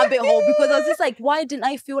other rabbit hole because I was just like, why didn't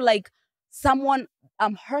I feel like someone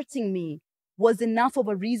hurting me was enough of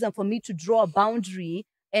a reason for me to draw a boundary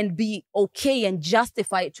and be okay and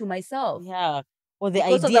justify it to myself? Yeah. Or the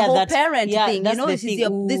because idea of the whole that parent thing, you know, this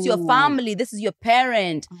is your family, this is your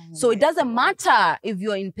parent. So it doesn't matter if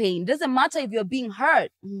you're in pain. It doesn't matter if you're being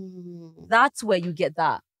hurt. That's where you get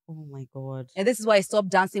that. Oh my God. And this is why I stopped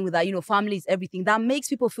dancing with that, you know, family is everything. That makes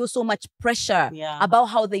people feel so much pressure about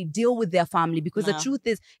how they deal with their family. Because the truth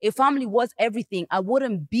is, if family was everything, I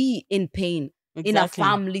wouldn't be in pain. Exactly. In a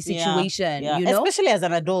family situation, you know? Especially as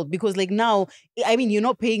an adult, because like now, I mean, you're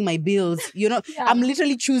not paying my bills, you know, I'm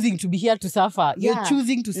literally choosing to be here to suffer. You're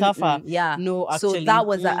choosing to suffer. Yeah. No, actually. So that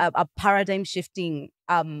was a paradigm shifting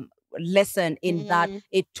lesson in that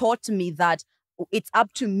it taught me that it's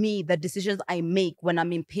up to me, the decisions I make when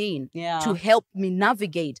I'm in pain to help me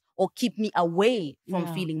navigate or keep me away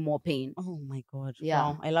from feeling more pain. Oh my God. Yeah.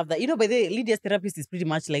 Wow. I love that. You know, by the way, Lydia's therapist is pretty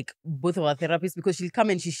much like both of our therapists because she'll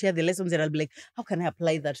come and she'll share the lessons and I'll be like, how can I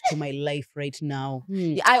apply that to my life right now?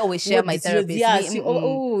 Yeah, I always share my therapist. Yeah.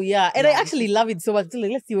 And I actually love it so much. So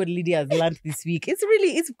like, let's see what Lydia has learned this week.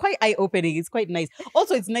 It's quite eye-opening. It's quite nice.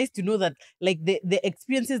 Also, it's nice to know that like the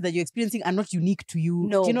experiences that you're experiencing are not unique to you.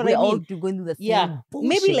 No, do you know we're what I mean? all going through the same bullshit.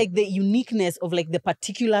 Maybe like the uniqueness of like the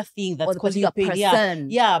particular thing that's causing you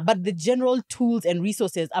pain. Yeah, but the general tools and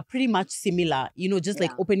resources are pretty much similar. You know, just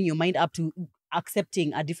like opening your mind up to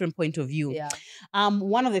accepting a different point of view. Yeah.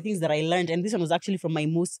 One of the things that I learned, and this one was actually from my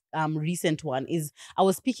most recent one, is I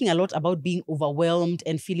was speaking a lot about being overwhelmed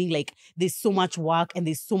and feeling like there's so much work and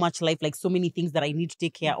there's so much life, like so many things that I need to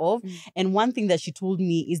take care of. And one thing that she told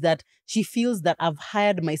me is that she feels that I've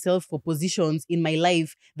hired myself for positions in my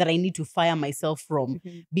life that I need to fire myself from,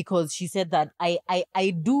 because she said that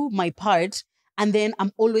I do my part. And then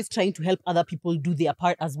I'm always trying to help other people do their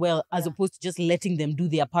part as well, as opposed to just letting them do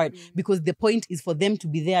their part. Because the point is for them to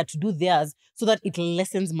be there to do theirs so that it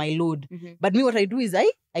lessens my load. But me, what I do is I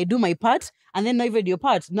do my part and then now you've done your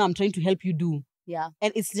part. Now I'm trying to help you do. Yeah.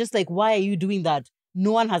 And it's just like, why are you doing that?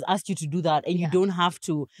 No one has asked you to do that and you don't have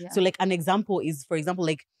to. So like an example is, for example,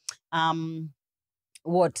 like, I'll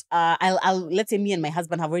let's say me and my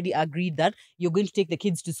husband have already agreed that you're going to take the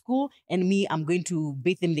kids to school and me, I'm going to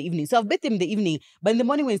bathe them in the evening. So I've bathed them in the evening, but in the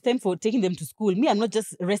morning when it's time for taking them to school, me, I'm not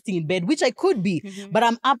just resting in bed, which I could be, but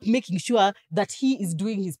I'm up making sure that he is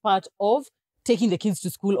doing his part of taking the kids to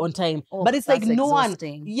school on time. Oh, but it's like that's no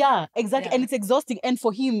exhausting. one. Yeah, exactly. Yeah. And it's exhausting. And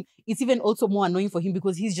for him, it's even also more annoying for him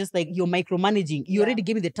because he's just like, you're micromanaging. You already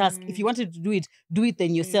gave me the task. If you wanted to do it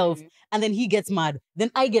then yourself. And then he gets mad.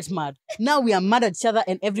 Then I get mad. Now we are mad at each other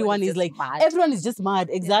and everyone is like, mad. everyone is just mad.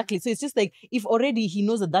 Exactly. So it's just like, if already he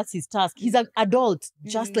knows that that's his task, he's an adult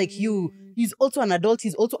just like you. He's also an adult.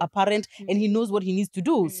 He's also a parent and he knows what he needs to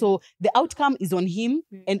do. So the outcome is on him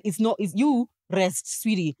and it's you. Rest,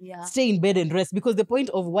 sweetie. Yeah. Stay in bed and rest. Because the point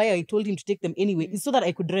of why I told him to take them anyway is so that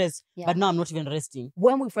I could rest. Yeah. But now I'm not even resting.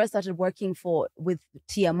 When we first started working with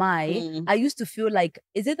TMI, I used to feel like,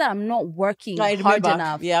 is it that I'm not working hard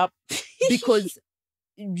enough? Yeah. Because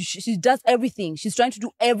she does everything. She's trying to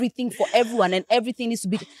do everything for everyone and everything needs to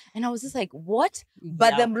be... And I was just like, what?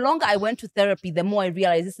 But the longer I went to therapy, the more I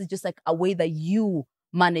realized this is just like a way that you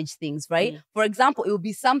manage things, right? For example, it would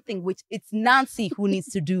be something which it's Nancy who needs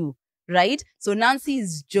to do. Right? So Nancy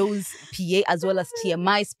is Joe's PA as well as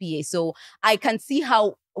TMI's PA. So I can see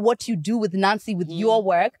what you do with Nancy with your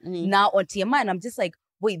work now on TMI. And I'm just like,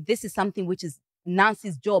 wait, this is something which is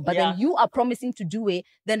Nancy's job. But then you are promising to do it.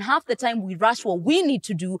 Then half the time we rush what we need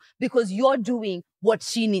to do because you're doing what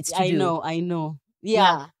she needs to do. I know.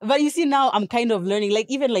 Yeah. But you see now I'm kind of learning, like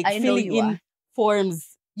even like filling in forms.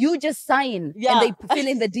 You just sign and they fill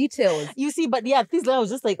in the details. You see, but things like I was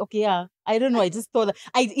just like, okay, I don't know. I just thought that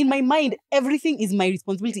in my mind, everything is my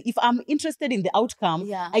responsibility. If I'm interested in the outcome,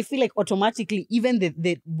 I feel like automatically even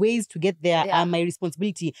the ways to get there are my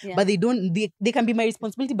responsibility. But they can be my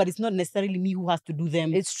responsibility, but it's not necessarily me who has to do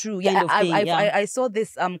them. It's true. I saw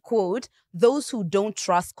this quote, those who don't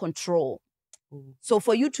trust control. So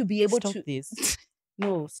for you to be able stop this.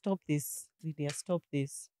 No, stop this, Lydia, stop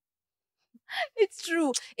this. It's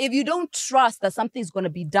true. If you don't trust that something's going to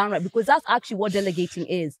be done right, because that's actually what delegating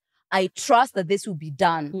is. I trust that this will be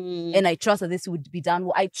done. And I trust that this would be done.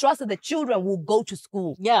 I trust that the children will go to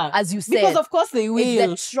school. Yeah. As you said. Because of course they will.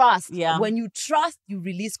 It's the trust. Yeah. When you trust, you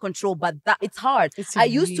release control. But it's hard. I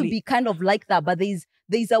used to be kind of like that. But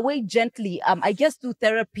there's a way gently. I guess through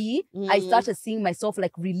therapy, I started seeing myself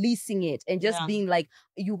like releasing it and just being like,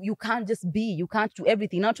 you can't just be. You can't do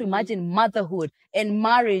everything. Not to imagine motherhood and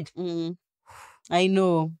marriage. I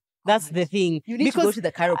know. That's the thing. You need to go to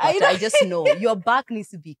the chiropractor. I just know. Your back needs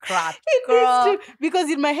to be cracked. Because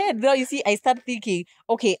in my head, now you see, I start thinking,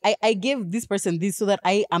 okay, I gave this person this so that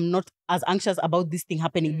I am not as anxious about this thing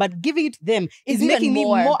happening. But giving it to them is making me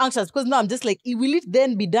more anxious because now I'm just like, will it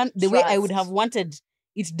then be done the way I would have wanted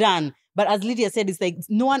it done? But as Lydia said, it's like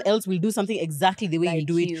no one else will do something exactly the way like you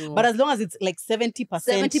do it. But as long as it's like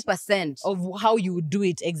 70% of how you would do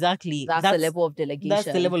it exactly. That's the level of delegation.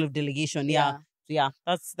 That's the level of delegation, yeah,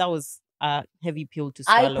 that was a heavy pill to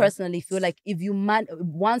swallow. I personally feel like if you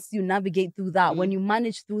once you navigate through that, when you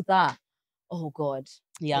manage through that, oh God,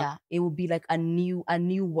 it will be like a new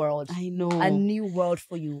world. I know, a new world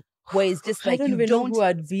for you, where it's just like you don't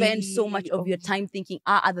spend so much of your time thinking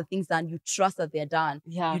other things done. You trust that they're done.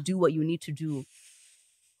 Yeah, you do what you need to do.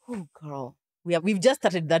 Oh, girl. We've just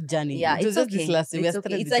started that journey. Yeah, it's okay. This last week.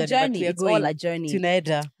 It's a journey. It's all a journey. To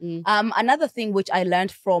Naida. Another thing which I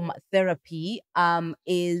learned from therapy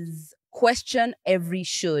is question every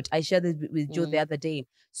should. I shared this with Joe the other day.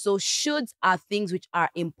 So shoulds are things which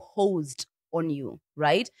are imposed on you,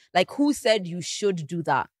 right? Like who said you should do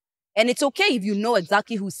that? And it's okay if you know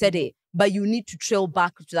exactly who said it, but you need to trail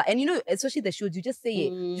back to that. And you know, especially the shoulds, you just say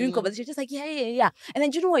it during conversation, just like, yeah. And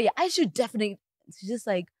then you know what? I should definitely, it's just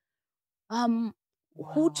like,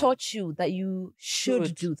 who taught you that you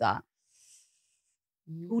should do that?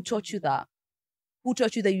 Who taught you that? Who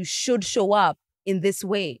taught you that you should show up in this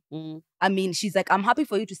way? I mean, she's like, I'm happy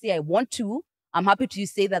for you to say I want to. I'm happy to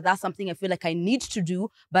say that that's something I feel like I need to do,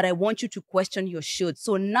 but I want you to question your should.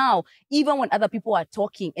 So now, even when other people are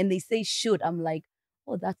talking and they say should, I'm like,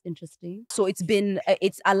 oh, that's interesting. So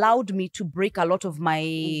it's allowed me to break a lot of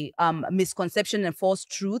my misconception and false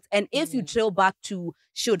truth. And if you trail back to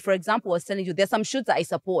should, for example, I was telling you, there's some shoulds that I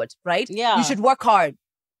support, right? Yeah. You should work hard.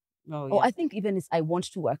 Oh, I think even it's I want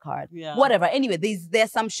to work hard. Yeah. Whatever. Anyway,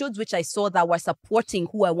 there's some shoulds which I saw that were supporting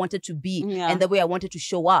who I wanted to be and the way I wanted to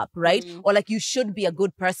show up, right? Or like you should be a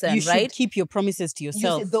good person, right? You should keep your promises to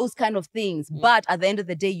yourself. Those kind of things. But at the end of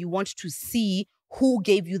the day, you want to see who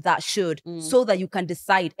gave you that should so that you can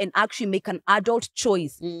decide and actually make an adult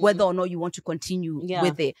choice whether or not you want to continue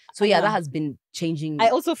with it. So that has been changing. I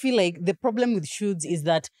also feel like the problem with shoulds is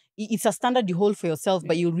that it's a standard you hold for yourself,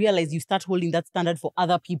 but you realize you start holding that standard for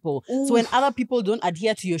other people. Oof. So when other people don't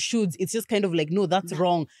adhere to your shoulds, it's just kind of like, no, that's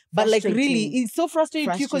wrong. But like really, it's so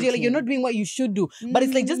frustrating to you because you're like, you're not doing what you should do. But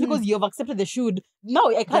it's like, just because you've accepted the should,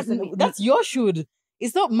 no, I can't. That's your should.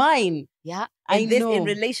 It's not mine. Yeah. I know. In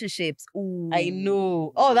relationships. Ooh. I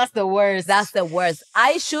know. Oh, that's the worst. That's the worst.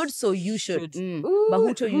 I should, so you should. Ooh, but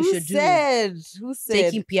who told you should Who said?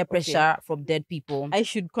 Taking peer pressure from dead people. I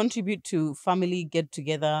should contribute to family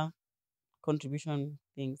get-together contribution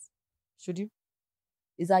things. Should you?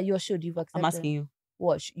 Is that your should you've accepted? I'm asking you.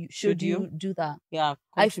 What? Should you do that? Yeah,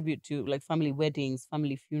 contribute to like family weddings,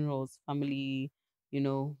 family funerals, family,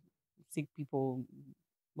 sick people,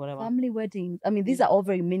 whatever. Family weddings. I mean, these are all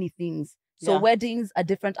very many things. So weddings, a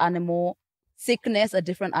different animal. Sickness, a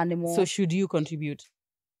different animal. So should you contribute?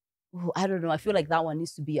 Ooh, I don't know. I feel like that one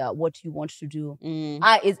needs to be what you want to do.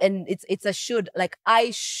 It's a should. Like I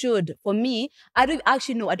should. For me, I don't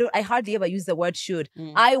actually know. I hardly ever use the word should.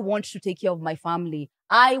 I want to take care of my family.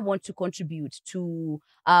 I want to contribute to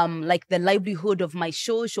like the livelihood of my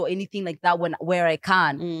church or anything like that where I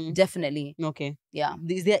can. Definitely. Okay. Yeah.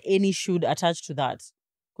 Is there any should attached to that?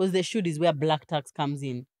 Because the should is where black tax comes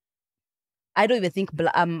in. I don't even think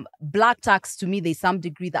black tax, to me, there's some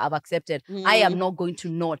degree that I've accepted. I am not going to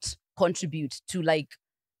not contribute to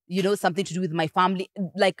something to do with my family.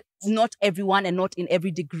 Like not everyone and not in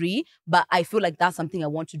every degree, but I feel like that's something I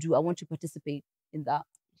want to do. I want to participate in that.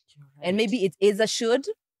 Right. And maybe it is a should,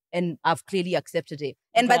 and I've clearly accepted it.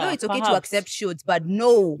 And by the way, it's okay to accept shoulds, but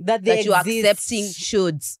know that you're accepting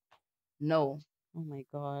shoulds. No. Oh my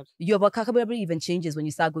God. Your vocabulary even changes when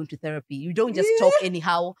you start going to therapy. You don't just talk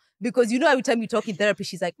anyhow, because every time you talk in therapy,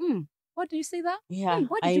 she's like, what did you say that? Yeah.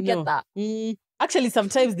 Why did you get that? Actually,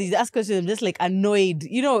 sometimes these ask questions, I'm just like annoyed.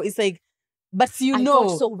 It's like, but I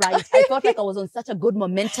felt so right. I felt like I was on such a good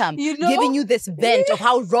momentum, giving you this vent of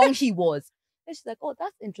how wrong he was. And she's like, "Oh,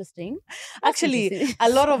 that's interesting." Actually, a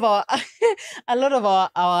lot of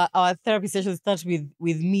our therapy sessions start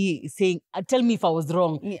with me saying, "Tell me if I was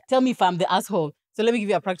wrong. Yeah. Tell me if I'm the asshole." So let me give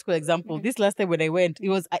you a practical example. This last time when I went, it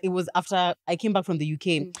was after I came back from the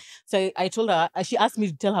UK. So I told her, she asked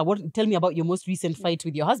me to tell me about your most recent fight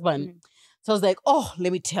with your husband. So I was like, oh,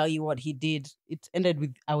 let me tell you what he did. It ended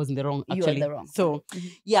with, I was in the wrong, actually. You were in the wrong. So,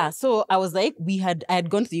 yeah. So I was like, I had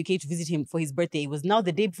gone to the UK to visit him for his birthday. It was now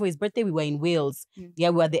the day before his birthday. We were in Wales. Yeah,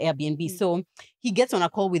 we were at the Airbnb. So he gets on a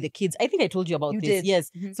call with the kids. I think I told you about this. Did. Yes.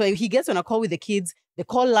 So he gets on a call with the kids. The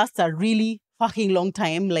call lasts a really fucking long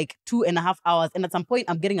time, like 2.5 hours. And at some point,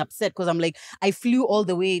 I'm getting upset because I'm like, I flew all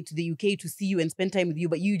the way to the UK to see you and spend time with you,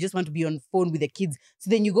 but you just want to be on phone with the kids.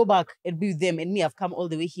 So then you go back and be with them, and me, I've come all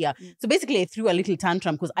the way here. So basically, I threw a little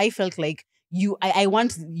tantrum because I felt like I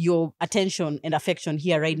want your attention and affection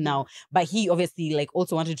here right now. But he obviously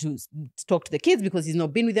also wanted to talk to the kids because he's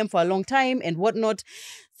not been with them for a long time and whatnot.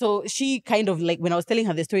 So she kind of when I was telling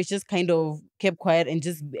her the story, she just kind of kept quiet and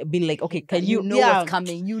just been like, okay, can you know what's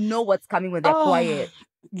coming? You know what's coming when they're quiet.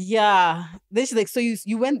 Yeah. Then she's like, so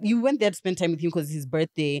you went there to spend time with him because it's his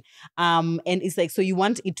birthday. And it's like, so you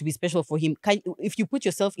want it to be special for him. If you put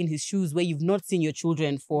yourself in his shoes where you've not seen your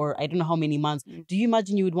children for I don't know how many months, do you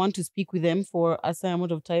imagine you would want to speak with them for a certain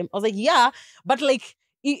amount of time? I was like, yeah, but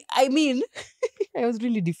I mean, I was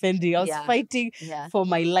really defending. I was fighting for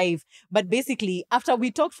my life. But basically, after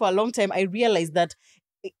we talked for a long time, I realized that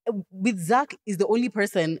with Zach is the only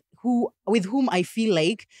person with whom I feel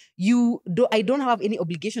like I don't have any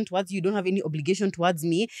obligation towards you, don't have any obligation towards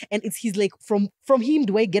me. And he's like, from him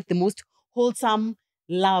do I get the most wholesome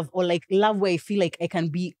love, or love where I feel like I can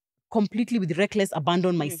be completely with reckless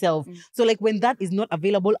abandon myself. So when that is not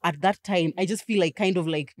available at that time, I just feel like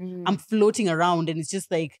I'm floating around, and it's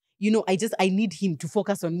just like, I need him to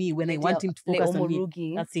focus on me when I want him to focus on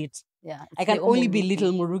me. That's it. Yeah. I can only be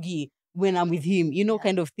little Murugi when I'm with him,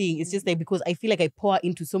 kind of thing. It's just because I feel like I pour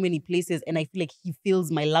into so many places and I feel like he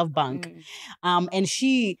fills my love bank. And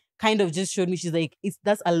she kind of just showed me, she's like,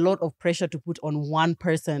 that's a lot of pressure to put on one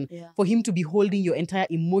person for him to be holding your entire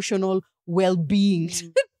emotional well-being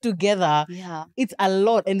together. Yeah. It's a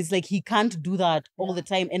lot. And it's like, he can't do that all the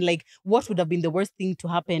time. And what would have been the worst thing to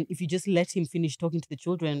happen if you just let him finish talking to the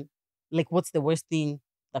children? What's the worst thing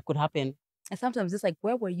that could happen? And sometimes it's like,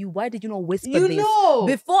 where were you? Why did you not whisper this?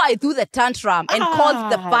 Before I threw the tantrum and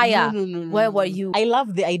caused the fire. No, where were you? I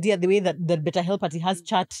love the idea, the way that BetterHelp party has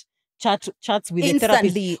chats with instantly. The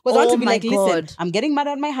therapist. Because I want to be like, God. Listen, I'm getting mad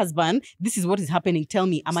at my husband. This is what is happening. Tell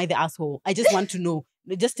me, am I the asshole? I just want to know.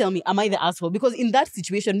 Just tell me, am I the asshole? Because in that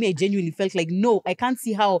situation, me, I genuinely felt like, no, I can't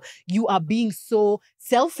see how you are being so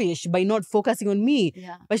selfish by not focusing on me.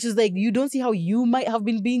 Yeah. But she's like, you don't see how you might have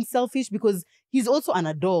been being selfish, because he's also an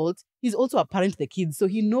adult. He's also a parent to the kids. So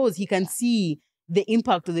he knows, he can see the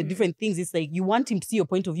impact of the different things. It's like, you want him to see your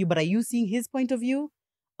point of view, but are you seeing his point of view?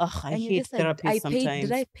 Ugh, I hate therapists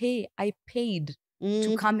sometimes. I paid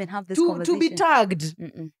to come and have this conversation. To be tagged.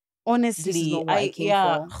 Honestly, this is not what I came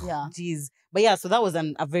for. Yeah. Jeez. But yeah, so that was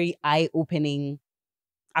a very eye-opening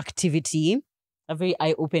activity. A very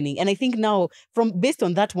eye-opening. And I think now, based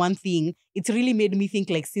on that one thing, it's really made me think,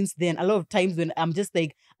 like, since then, a lot of times when I'm just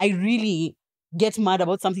like, I really get mad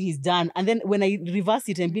about something he's done. And then when I reverse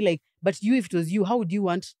it and be like, but you, if it was you, how would you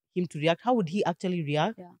want him to react? How would he actually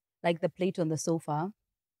react? Yeah. Like the plate on the sofa.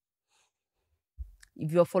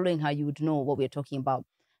 If you're following her, you would know what we're talking about.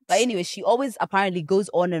 But anyway, she always apparently goes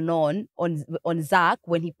on and on Zach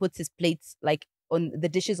when he puts his plates, like, on the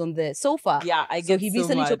dishes on the sofa. Yeah, So he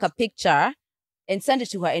recently took a picture and sent it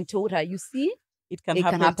to her and told her, you see, it can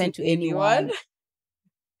happen to anyone.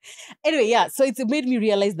 Anyway, yeah, so it's made me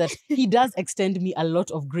realize that he does extend me a lot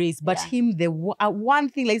of grace, but him, the one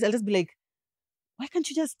thing, like, I'll just be like, why can't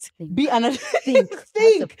you just be another think? That's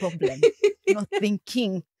the problem. Not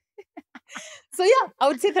thinking. So yeah, I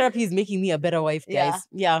would say therapy is making me a better wife, guys.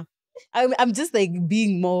 Yeah. I'm just like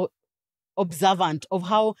being more observant of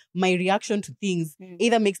how my reaction to things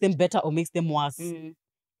either makes them better or makes them worse.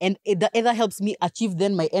 And it either helps me achieve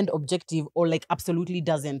then my end objective or like absolutely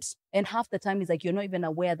doesn't. And half the time is like you're not even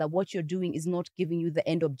aware that what you're doing is not giving you the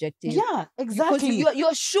end objective. Yeah, exactly. Because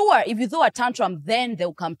you're sure if you throw a tantrum, then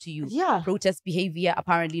they'll come to you. Yeah. Protest behavior,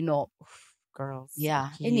 apparently not. Girls. Yeah.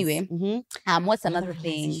 Please. Anyway, what's another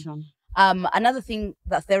thing? Another thing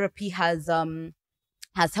that therapy has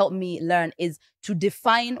helped me learn is to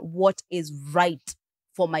define what is right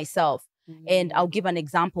for myself. And I'll give an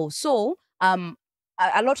example. So,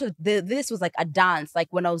 a lot of this was like a dance. Like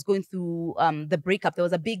when I was going through the breakup, there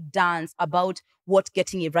was a big dance about what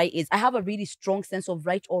getting it right is. I have a really strong sense of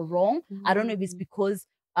right or wrong. I don't know if it's because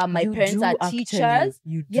my parents are teachers.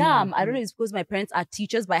 Yeah, I don't know if it's because my parents are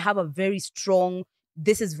teachers, but I have a very strong,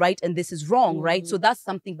 this is right and this is wrong, right? So that's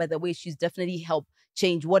something, by the way, she's definitely helped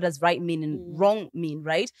change what does right mean and wrong mean,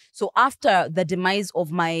 right? So after the demise of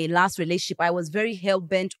my last relationship, I was very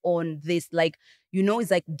hell-bent on this, like, you know,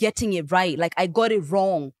 it's like getting it right. Like I got it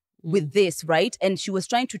wrong with this, right? And she was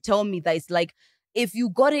trying to tell me that it's like, if you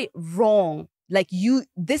got it wrong, like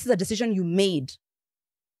this is a decision you made.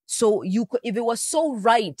 So if it was so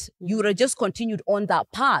right, you would have just continued on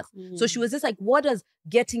that path. So she was just like, what does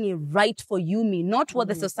getting it right for you mean? Not what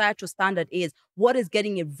the societal standard is. What is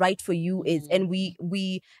getting it right for you is. And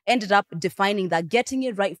we ended up defining that getting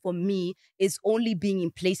it right for me is only being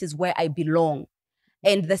in places where I belong.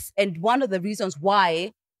 And one of the reasons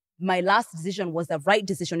why my last decision was the right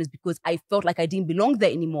decision is because I felt like I didn't belong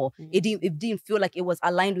there anymore. It didn't feel like it was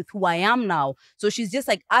aligned with who I am now. So she's just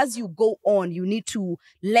like, as you go on, you need to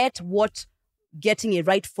let what getting it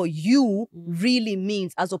right for you really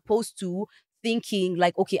means, as opposed to thinking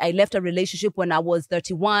like, okay, I left a relationship when I was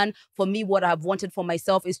 31. For me, what I've wanted for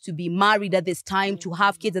myself is to be married at this time, to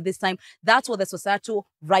have kids at this time. That's what the societal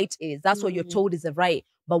right is. That's what you're told is the right.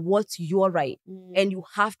 But what's your right? And you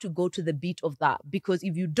have to go to the beat of that, because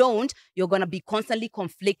if you don't, you're going to be constantly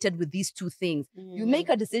conflicted with these two things. You make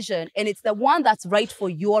a decision and it's the one that's right for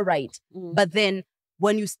your right. But then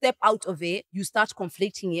when you step out of it, you start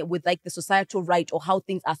conflicting it with like the societal right or how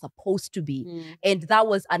things are supposed to be. And that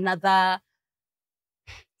was another...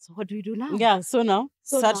 So what do we do now? Yeah, so now,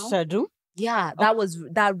 do. Yeah,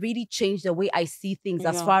 that really changed the way I see things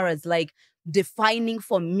as far as like defining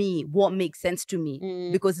for me what makes sense to me.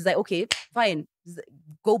 Because it's like, okay, fine,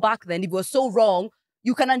 go back then. If it was so wrong,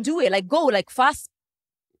 you can undo it. Like go, like fast.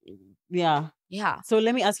 Yeah. Yeah. So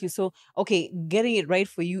let me ask you, so, okay, getting it right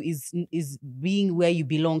for you is being where you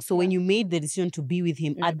belong. So when you made the decision to be with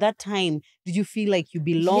him, at that time, did you feel like you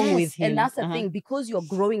belong with him? And that's the thing, because you're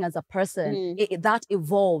growing as a person, that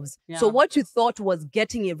evolves. So what you thought was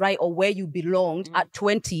getting it right or where you belonged at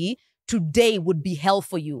 20, today would be hell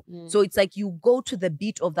for you. So it's like you go to the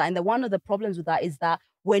beat of that. And one of the problems with that is that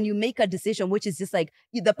when you make a decision, which is just like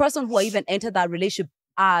the person who I even entered that relationship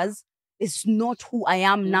as, it's not who I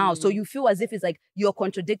am now. So you feel as if it's like you're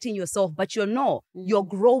contradicting yourself, but you're not. You're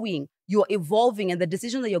growing, you're evolving, and the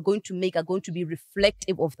decisions that you're going to make are going to be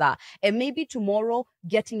reflective of that. And maybe tomorrow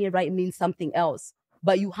getting it right means something else.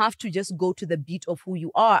 But you have to just go to the beat of who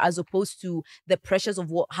you are, as opposed to the pressures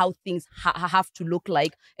of how things have to look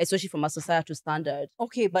like, especially from a societal standard.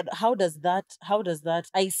 Okay, but how does that,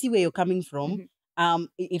 I see where you're coming from.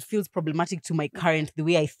 It feels problematic to my current, the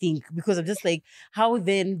way I think, because I'm just like, how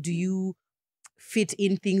then do you fit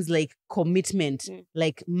in things like commitment,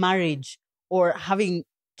 like marriage or having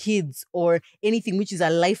kids or anything which is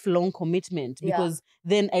a lifelong commitment? Because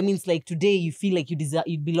then, I mean, it's like today you feel like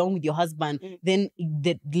you belong with your husband, then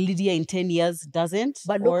the Lydia in 10 years doesn't.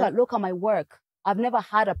 But look at my work. I've never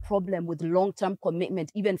had a problem with long-term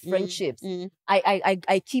commitment, even friendships.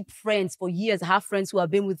 I keep friends for years. I have friends who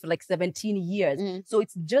I've been with for like 17 years. So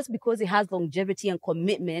it's just because it has longevity and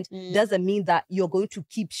commitment doesn't mean that you're going to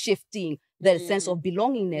keep shifting the sense of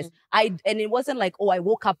belongingness. And it wasn't like, oh, I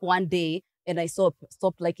woke up one day and I stopped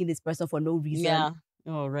liking this person for no reason. Yeah.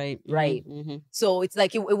 Oh, right. Right. So it's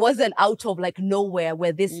like, it wasn't out of like nowhere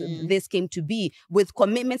where this came to be. With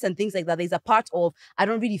commitments and things like that, there's a part of, I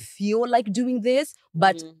don't really feel like doing this,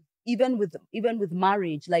 but even with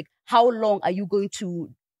marriage, like how long are you going to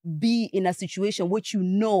be in a situation which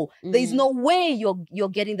there's no way you're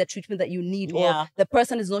getting the treatment that you need, or the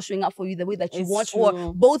person is not showing up for you the way that you want,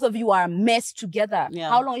 or both of you are messed together.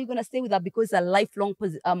 How long are you going to stay with that? Because it's a lifelong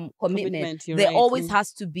commitment. There always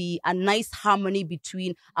has to be a nice harmony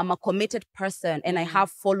between I'm a committed person and I have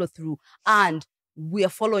follow through, and we are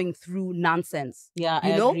following through nonsense. Yeah, I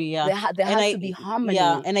agree. Yeah, there has to be harmony.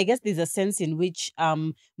 Yeah, and I guess there's a sense in which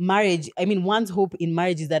marriage, I mean, one's hope in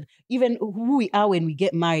marriage is that even who we are when we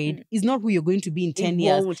get married is not who you're going to be in 10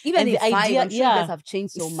 years. Even in 5, I'm sure you guys have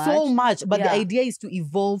changed so much. But the idea is to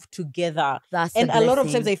evolve together. And a lot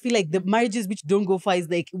of times I feel like the marriages which don't go far is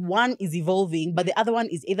like one is evolving, but the other one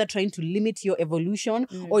is either trying to limit your evolution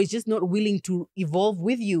or is just not willing to evolve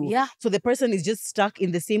with you. Yeah. So the person is just stuck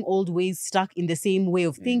in the same old ways, stuck in the same way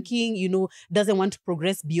of thinking, doesn't want to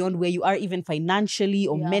progress beyond where you are, even financially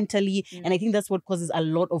or mentally. And I think that's what causes a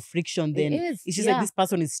lot of friction then. It's just like this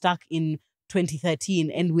person is stuck in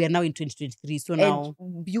 2013 and we are now in 2023. So now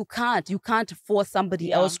you can't force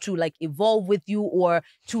somebody else to like evolve with you or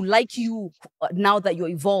to like you now that you're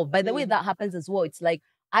evolved. By the way, that happens as well. It's like,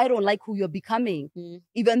 I don't like who you're becoming,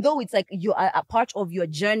 even though it's like you are a part of your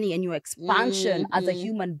journey and your expansion as a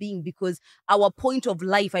human being, because our point of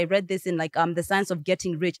life, I read this in like the Science of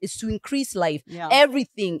Getting Rich, is to increase life.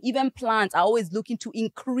 Everything, even plants are always looking to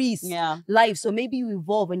increase life. So maybe you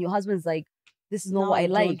evolve and your husband's like, this is not what I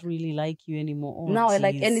like. I don't really like you anymore. Now I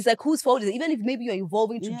like, and it's like, whose fault is it? Even if maybe you're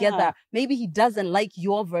evolving together, maybe he doesn't like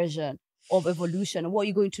your version of evolution. What are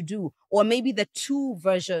you going to do? Or maybe the two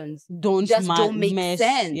versions don't make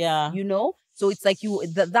sense. So it's like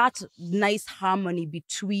that nice harmony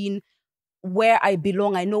between where I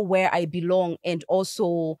belong, I know where I belong, and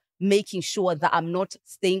also making sure that I'm not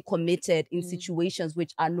staying committed in situations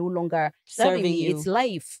which are no longer serving me. It's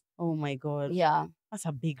life. Oh my God. Yeah. That's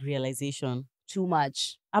a big realization. Too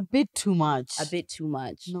much. A bit too much. A bit too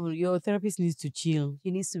much. No, your therapist needs to chill. He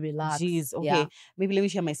needs to relax. Jeez, okay. Yeah. Maybe let me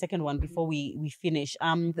share my second one before we finish.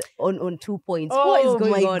 On 2 points. Oh, what is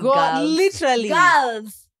going on, God, girls? Literally.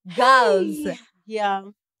 Girls. Yeah.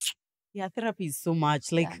 Yeah, therapy is so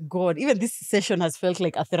much. Like, God, even this session has felt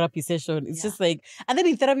like a therapy session. It's just like, and then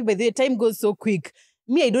in therapy, by the time goes so quick.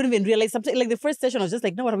 Me, I don't even realize something. Like the first session, I was just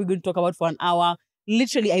like, now what are we going to talk about for an hour?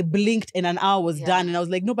 Literally, I blinked and an hour was done. And I was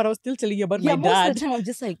like, no, but I was still telling you about my dad. Most of the time, I'm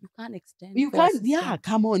just like, you can't extend. You can't,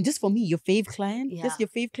 come on. Just for me, your fave client. Just your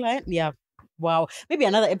fave client. Yeah. Wow. Maybe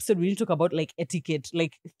another episode we need to talk about like etiquette,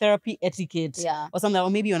 like therapy etiquette. Yeah. Or something,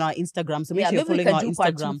 or maybe on our Instagram. So make sure you're following our Instagram.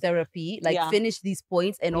 Part 2 therapy, like finish these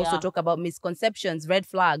points and also talk about misconceptions, red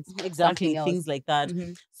flags. Exactly. Things like that.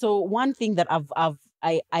 So one thing that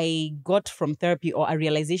I got from therapy, or a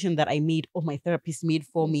realization that I made, or my therapist made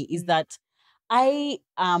for me, is that I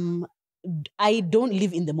don't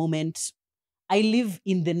live in the moment. I live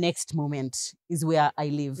in the next moment is where I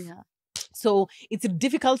live. Yeah. So it's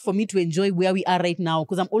difficult for me to enjoy where we are right now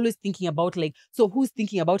because I'm always thinking about like, so who's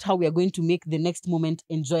thinking about how we are going to make the next moment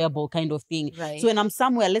enjoyable kind of thing. Right. So when I'm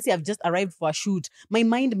somewhere, let's say I've just arrived for a shoot, my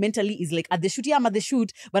mind mentally is like at the shoot, I'm at the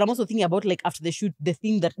shoot, but I'm also thinking about like after the shoot, the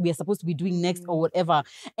thing that we are supposed to be doing next or whatever.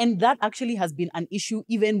 And that actually has been an issue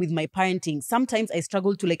even with my parenting. Sometimes I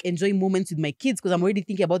struggle to like enjoy moments with my kids because I'm already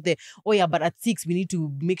thinking about but at 6 we need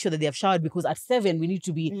to make sure that they have showered because at 7 we need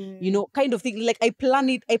to be, kind of thing. Like I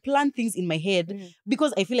plan things in my head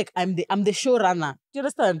because I feel like I'm the showrunner. Do you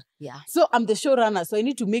understand? Yeah. So I'm the showrunner. So I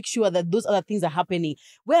need to make sure that those other things are happening.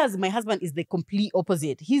 Whereas my husband is the complete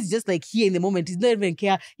opposite. He's just like here in the moment. He's not even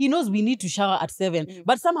care. He knows we need to shower at 7.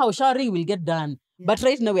 But somehow showering will get done. Yeah. But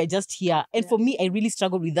right now we're just here. And for me, I really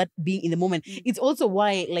struggle with that being in the moment. It's also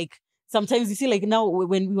why like sometimes you see like now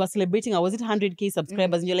when we were celebrating, was it 100K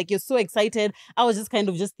subscribers? And you're like, you're so excited. I was just kind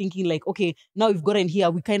of just thinking like, okay, now we've gotten here.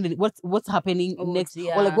 We kind of, what's happening next?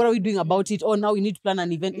 Yeah. Or like, what are we doing about it? Or now we need to plan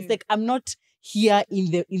an event. It's like, I'm not here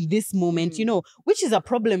in this moment, which is a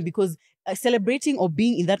problem because celebrating or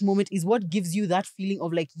being in that moment is what gives you that feeling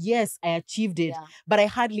of like, yes, I achieved it. Yeah. But I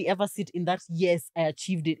hardly ever sit in that, yes, I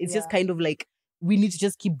achieved it. It's just kind of like, we need to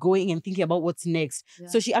just keep going and thinking about what's next. Yeah.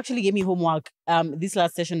 So she actually gave me homework this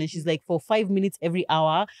last session and she's like, for 5 minutes every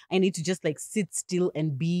hour, I need to just like sit still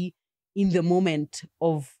and be in the moment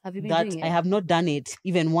of Have you been that. doing it? I have not done it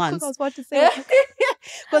even once. I was about to say.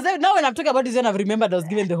 Because now when I'm talking about this, when I've remembered I was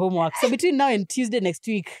given the homework. So between now and Tuesday next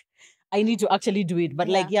week, I need to actually do it. But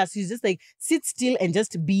like, so you just like sit still and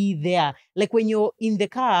just be there. Like when you're in the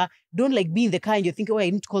car, don't like be in the car and you're thinking, oh, I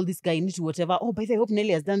need to call this guy, I need to whatever. Oh, by the way, I hope Nelly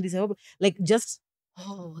has done this. I hope, like, just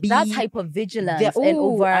that's hypervigilance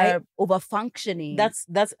and over functioning. That's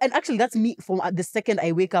and actually that's me from the second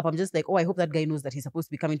I wake up. I'm just like, oh, I hope that guy knows that he's supposed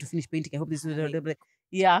to be coming to finish painting. I hope this is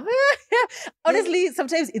yeah. Honestly,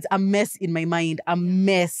 sometimes it's a mess in my mind. A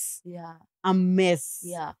mess. Yeah.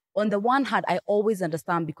 On the one hand, I always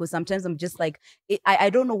understand because sometimes I'm just like, I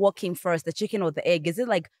don't know what came first, the chicken or the egg. Is it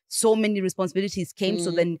like so many responsibilities came,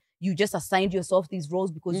 so then you just assigned yourself these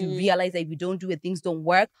roles because you realize that if you don't do it, things don't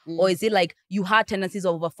work? Or is it like you had tendencies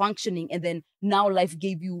of over-functioning and then now life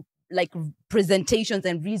gave you like presentations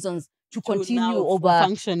and reasons to continue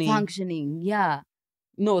over-functioning? Yeah.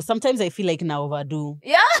 No, sometimes I feel like now overdo.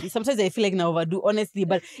 Yeah. Sometimes I feel like now overdo, honestly.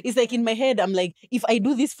 But it's like in my head, I'm like, if I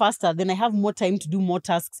do this faster, then I have more time to do more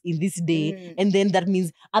tasks in this day. And then that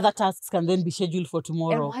means other tasks can then be scheduled for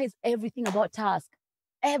tomorrow. And why is everything about task?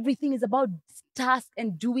 Everything is about task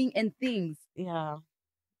and doing and things. Yeah.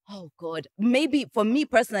 Oh, God. Maybe for me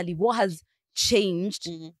personally, what has changed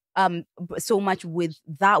so much with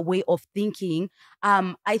that way of thinking,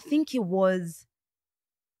 I think it was...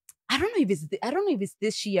 I don't know if it's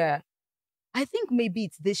this year. I think maybe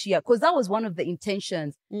it's this year because that was one of the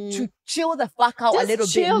intentions to chill the fuck out a little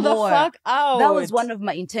bit more. Chill the fuck out. That was one of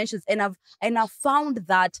my intentions, and I've found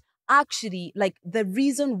that actually, like, the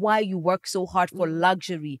reason why you work so hard for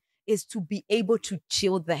luxury is to be able to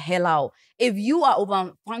chill the hell out. If you are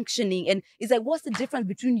over functioning, and it's like, what's the difference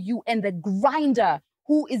between you and the grinder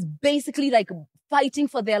who is basically like fighting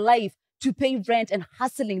for their life to pay rent and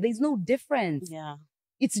hustling? There's no difference. Yeah.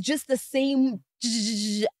 It's just the same.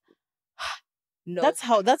 No.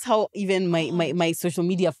 That's how even my social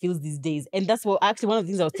media feels these days. And that's what actually one of the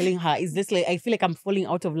things I was telling her is this, like, I feel like I'm falling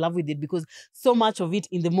out of love with it because so much of it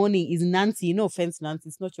in the morning is Nancy. No offense, Nancy,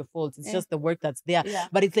 it's not your fault. It's just the work that's there. Yeah.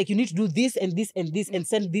 But it's like you need to do this and this and this and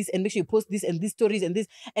send this and make sure you post this and these stories and this.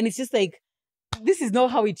 And it's just like, this is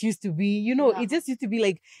not how it used to be. You know, it just used to be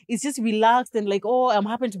like, it's just relaxed and like, oh, I'm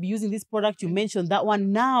happen to be using this product. You mentioned that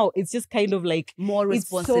one. Now it's just kind of like more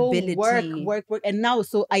responsibility. So work. And now,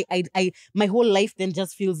 so I my whole life then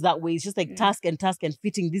just feels that way. It's just like task and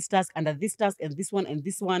fitting this task under this task and this one and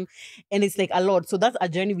this one. And it's like a lot. So that's a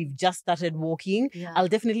journey we've just started walking. Yeah. I'll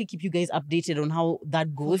definitely keep you guys updated on how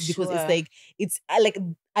that goes because it's like,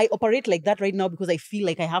 I operate like that right now because I feel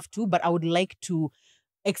like I have to, but I would like to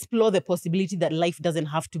explore the possibility that life doesn't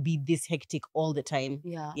have to be this hectic all the time.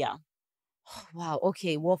 Yeah. Wow.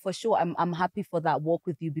 Okay. Well, for sure, I'm happy for that walk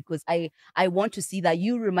with you because I want to see that.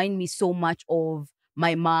 You remind me so much of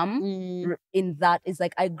my mom in that it's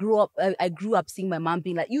like I grew up seeing my mom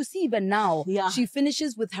being like, you see, even now she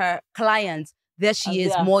finishes with her clients. There she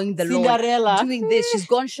is mowing the lawn, doing this. She's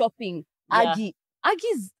gone shopping. Aggie's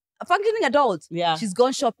a functioning adult. Yeah. She's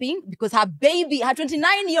gone shopping because her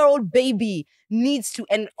 29-year-old baby needs to.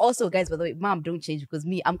 And also, guys, by the way, mom, don't change because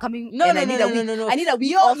me, I'm coming. I need a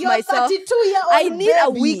week off myself. 32-year-old I need baby. a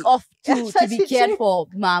week off to be cared for,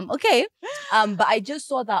 mom. Okay. But I just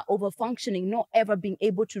saw that over functioning, not ever being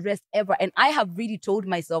able to rest ever. And I have really told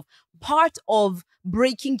myself part of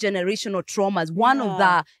breaking generational traumas, one of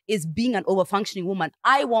that is being an over functioning woman.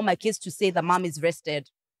 I want my kids to say that mom is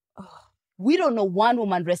rested. We don't know one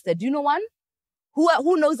woman rested. Do you know one?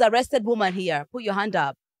 Who knows a rested woman here? Put your hand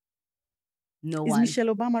up. No one. Is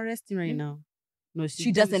Michelle Obama resting right now? No,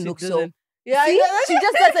 she doesn't look so. Yeah, see? She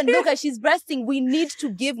just doesn't look like she's resting. We need to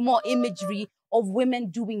give more imagery of women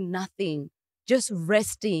doing nothing, just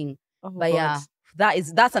resting. But yeah,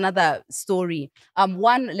 that's another story.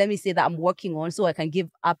 One, let me say that I'm working on so I can give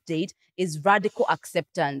update is radical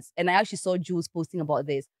acceptance. And I actually saw Jules posting about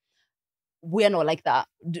this. We're not like that.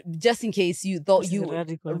 Just in case you thought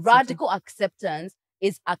radical acceptance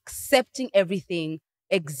is accepting everything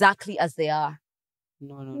exactly as they are.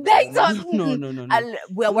 No.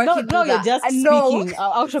 We're working. No, you're just speaking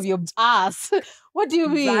out of your ass. What do you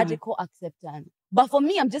mean? Radical acceptance. But for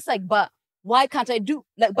me, I'm just like, but why can't I do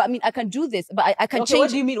like? But I mean, I can do this, but I can change. What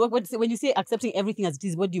do you mean? What when you say accepting everything as it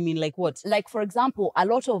is? What do you mean? Like what? Like, for example, a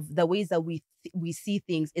lot of the ways that we see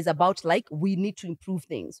things is about like we need to improve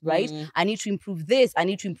things, right? I need to improve this. I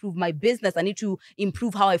need to improve my business. I need to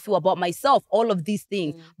improve how I feel about myself. All of these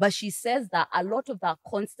things. But she says that a lot of that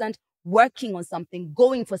constant working on something,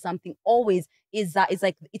 going for something, always is that it's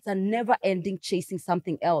like it's a never-ending chasing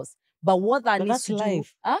something else. But what that needs to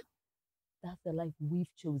life. do, that's the life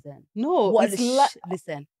we've chosen. No,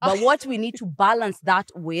 Listen, but what we need to balance that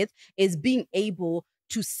with is being able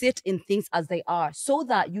to sit in things as they are, so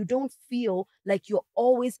that you don't feel like you're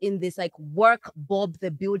always in this like work Bob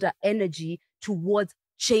the Builder energy towards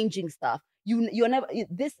changing stuff. You're never,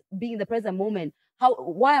 this being the present moment.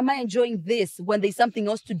 Why am I enjoying this when there's something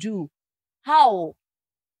else to do? How?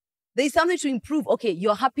 There's something to improve. Okay,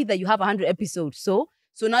 you're happy that you have 100 episodes. So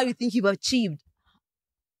now you think you've achieved.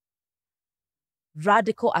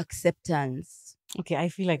 Radical acceptance. Okay, I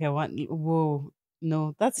feel like whoa.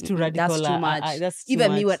 No, that's too radical. That's too much. That's too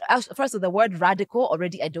Even much. me, first of the word radical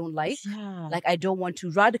already I don't like. Yeah. Like I don't want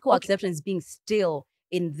to. Radical acceptance is being still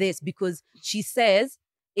in this, because she says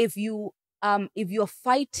if you're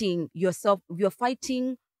fighting yourself, if you're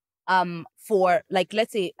fighting for, like,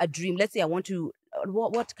 let's say a dream. Let's say I want to.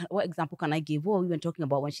 What example can I give? What were we even talking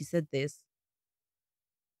about when she said this?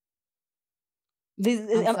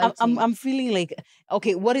 I'm feeling like,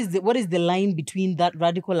 okay, what is the line between that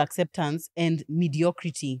radical acceptance and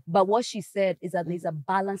mediocrity? But what she said is that there's a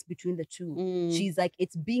balance between the two. She's like,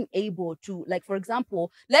 it's being able to, like, for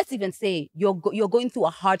example, let's even say you're going through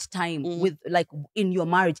a hard time with, like, in your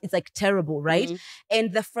marriage. It's like terrible, right?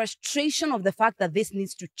 And the frustration of the fact that this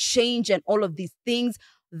needs to change and all of these things,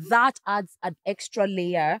 that adds an extra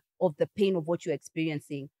layer of the pain of what you're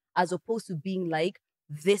experiencing, as opposed to being like,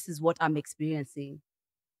 this is what I'm experiencing.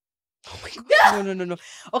 Oh my God. No.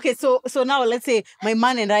 Okay, so now let's say my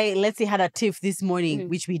man and I, had a tiff this morning,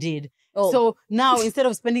 which we did. Oh. So now instead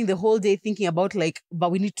of spending the whole day thinking about like,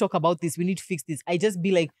 but we need to talk about this, we need to fix this, I just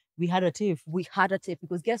be like, we had a tiff. We had a tiff,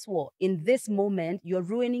 because guess what? In this moment, you're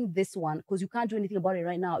ruining this one because you can't do anything about it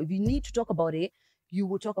right now. If you need to talk about it, you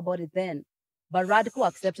will talk about it then. But radical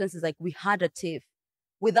acceptance is like, we had a tiff,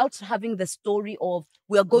 without having the story of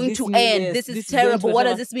we are going to end. This is terrible. What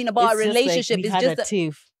does this mean about our relationship? It's just a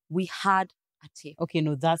tiff. We had a tiff. Okay,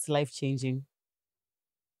 no, that's life changing.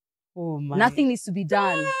 Oh my! Nothing needs to be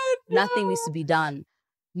done. No. Nothing needs to be done.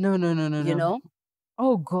 No. You know?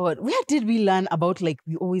 Oh God, where did we learn about like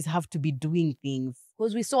we always have to be doing things?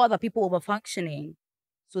 Because we saw other people over functioning.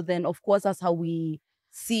 So then, of course, that's how we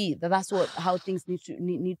see that's how things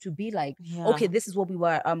need to be like. Yeah. Okay, this is what we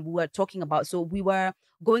were talking about. So we were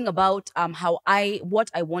going about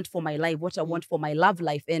what I want for my life, what I want for my love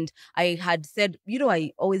life, and I had said,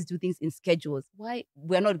 I always do things in schedules. Why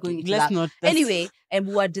we're not going into that anyway? And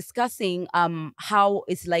we were discussing how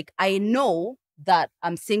it's like, I know that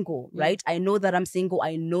I'm single, right? I know that I'm single.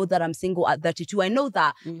 I know that I'm single at 32. I know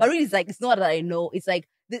that, but really, it's like, it's not that I know. It's like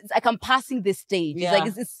I'm passing this stage. Yeah. It's like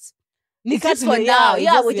it's just for now.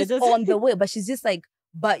 Yeah, we're just on the way. But she's just like,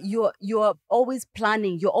 but you're always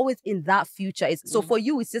planning. You're always in that future. So for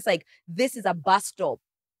you, it's just like, this is a bus stop.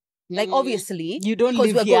 Like, obviously, you don't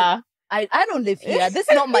live here. I don't live here. This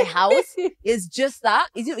is not my house. It's just that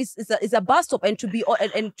it's a bus stop. And to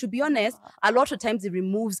be honest, a lot of times it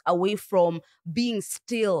removes away from being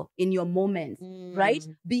still in your moments, right?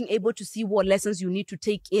 Being able to see what lessons you need to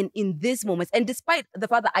take in these moments. And despite the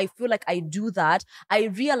fact that I feel like I do that, I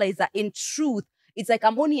realize that in truth, it's like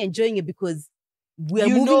I'm only enjoying it because we're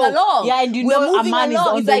moving along. Yeah, and we're moving along. Is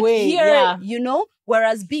on it's the like way. Here,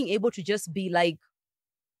 whereas being able to just be like,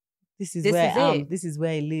 this is where I am. This is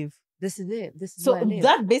where I live. This is it. So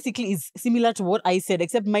that basically is similar to what I said,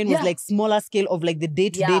 except mine was like smaller scale of like the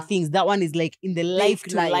day-to-day things. That one is like in the life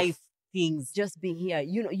things. Just being here.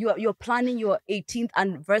 You're planning your 18th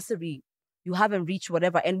anniversary. You haven't reached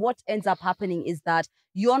whatever. And what ends up happening is that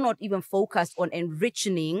you're not even focused on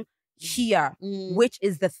enriching here, which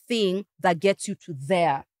is the thing that gets you to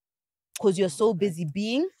there. Because you're so busy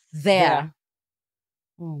being there. Yeah.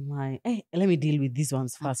 Oh my. Hey, let me deal with these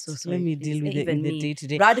ones first. So let me deal with the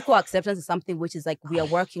day-to-day. Radical acceptance is something which is like we are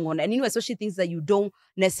working on. And especially things that you don't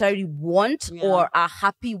necessarily want or are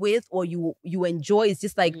happy with or you enjoy. It's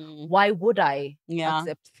just like, why would I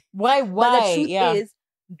accept? Why? But the truth is,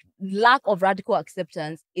 lack of radical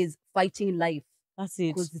acceptance is fighting life. That's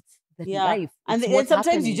it. Because it's life. And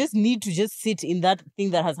sometimes you just need to just sit in that thing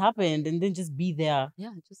that has happened and then just be there. Yeah,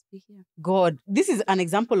 just be here. God, this is an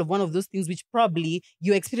example of one of those things which probably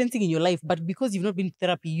you're experiencing in your life, but because you've not been to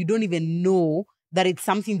therapy, you don't even know that it's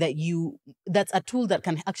something that's a tool that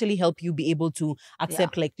can actually help you be able to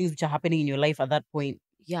accept like things which are happening in your life at that point.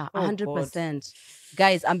 Yeah, 100%.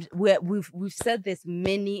 Guys, we've said this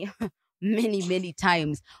many many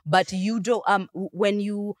times, but you don't when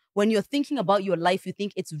you're thinking about your life, you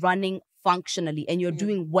think it's running functionally and you're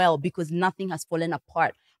doing well because nothing has fallen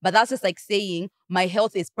apart. But that's just like saying my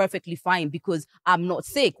health is perfectly fine because I'm not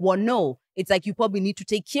sick. Well, no, it's like you probably need to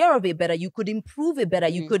take care of it better. You could improve it better.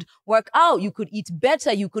 You could work out. You could eat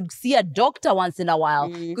better. You could see a doctor once in a while.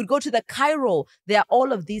 You could go to the chiro. There are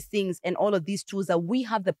all of these things and all of these tools that we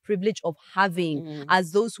have the privilege of having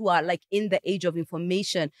as those who are like in the age of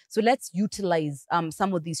information. So let's utilize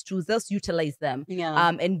some of these tools. Let's utilize them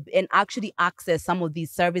and actually access some of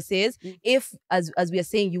these services. If, as we are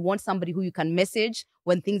saying, you want somebody who you can message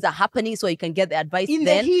when things are happening so you can get the advice in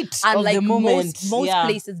then. the heat and of like the moment. most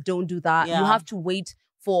places don't do that. You have to wait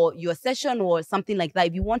for your session or something like that.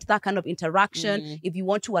 If you want that kind of interaction, if you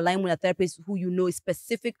want to align with a therapist who you know is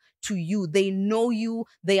specific to you, they know you,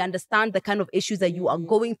 they understand the kind of issues that you are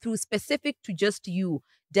going through, specific to just you,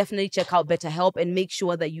 definitely check out BetterHelp and make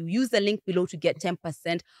sure that you use the link below to get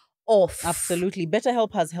 10% off. Absolutely.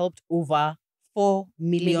 BetterHelp has helped over 4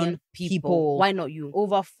 million people. Why not you?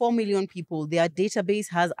 Over 4 million people. Their database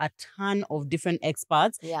has a ton of different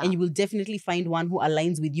experts, and you will definitely find one who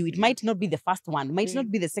aligns with you. It might not be the first one, might not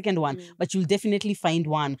be the second one, but you'll definitely find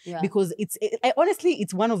one because honestly,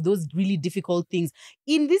 it's one of those really difficult things.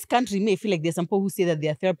 In this country, you may feel like there's some people who say that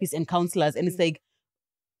they're therapists and counselors, and it's like,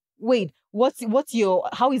 wait,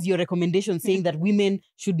 how is your recommendation saying that women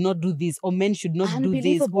should not do this or men should not do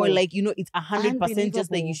this, or like, you know, it's 100%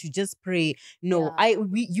 just like you should just pray? No,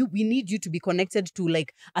 we need you to be connected to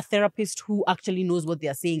like a therapist who actually knows what they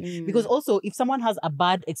are saying, because also if someone has a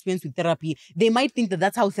bad experience with therapy, they might think that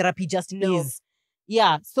that's how therapy just is.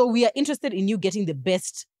 Yeah, so we are interested in you getting the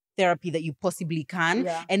best therapy that you possibly can,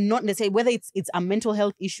 and not necessarily whether it's a mental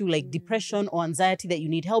health issue like depression or anxiety that you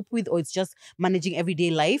need help with, or it's just managing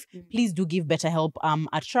everyday life. Please do give BetterHelp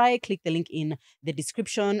a try. Click the link in the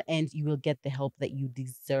description and you will get the help that you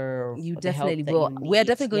deserve. You definitely will. We're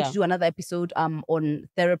definitely going to do another episode on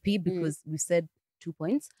therapy, because we said 2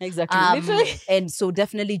 points. Exactly. And so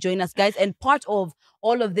definitely join us, guys. And part of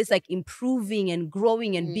all of this, like improving and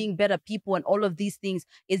growing and being better people and all of these things,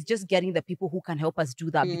 is just getting the people who can help us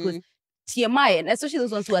do that. Because TMI, and especially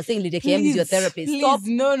those ones who are saying Lydia KM is your therapist. Stop.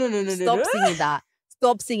 No. Stop singing that.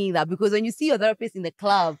 Stop singing that, because when you see your therapist in the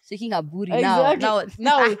club shaking her booty now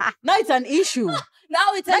it's an issue.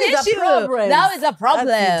 Now it's an issue. Now it's a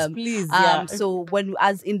problem. Please. So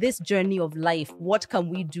as in this journey of life, what can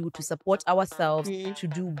we do to support ourselves to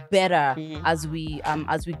do better as we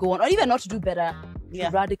go on, or even not to do better, to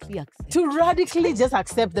radically accept. To radically just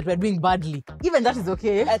accept that we're doing badly. Even that is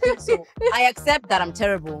okay. I think so. I accept that I'm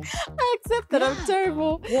terrible. I accept that I'm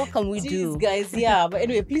terrible. What can we do? Guys, but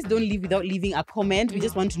anyway, please don't leave without leaving a comment. We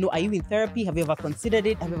just want to know, are you in therapy? Have you ever considered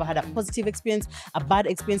it? Have you ever had a positive experience, a bad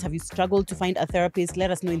experience? Have you struggled to find a therapist?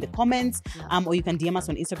 Let us know in the comments. Or you can DM us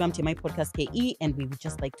on Instagram, TMI Podcast KE, and we would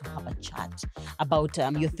just like to have a chat about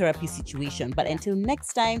your therapy situation. But until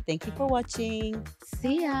next time, thank you for watching.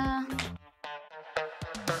 See ya.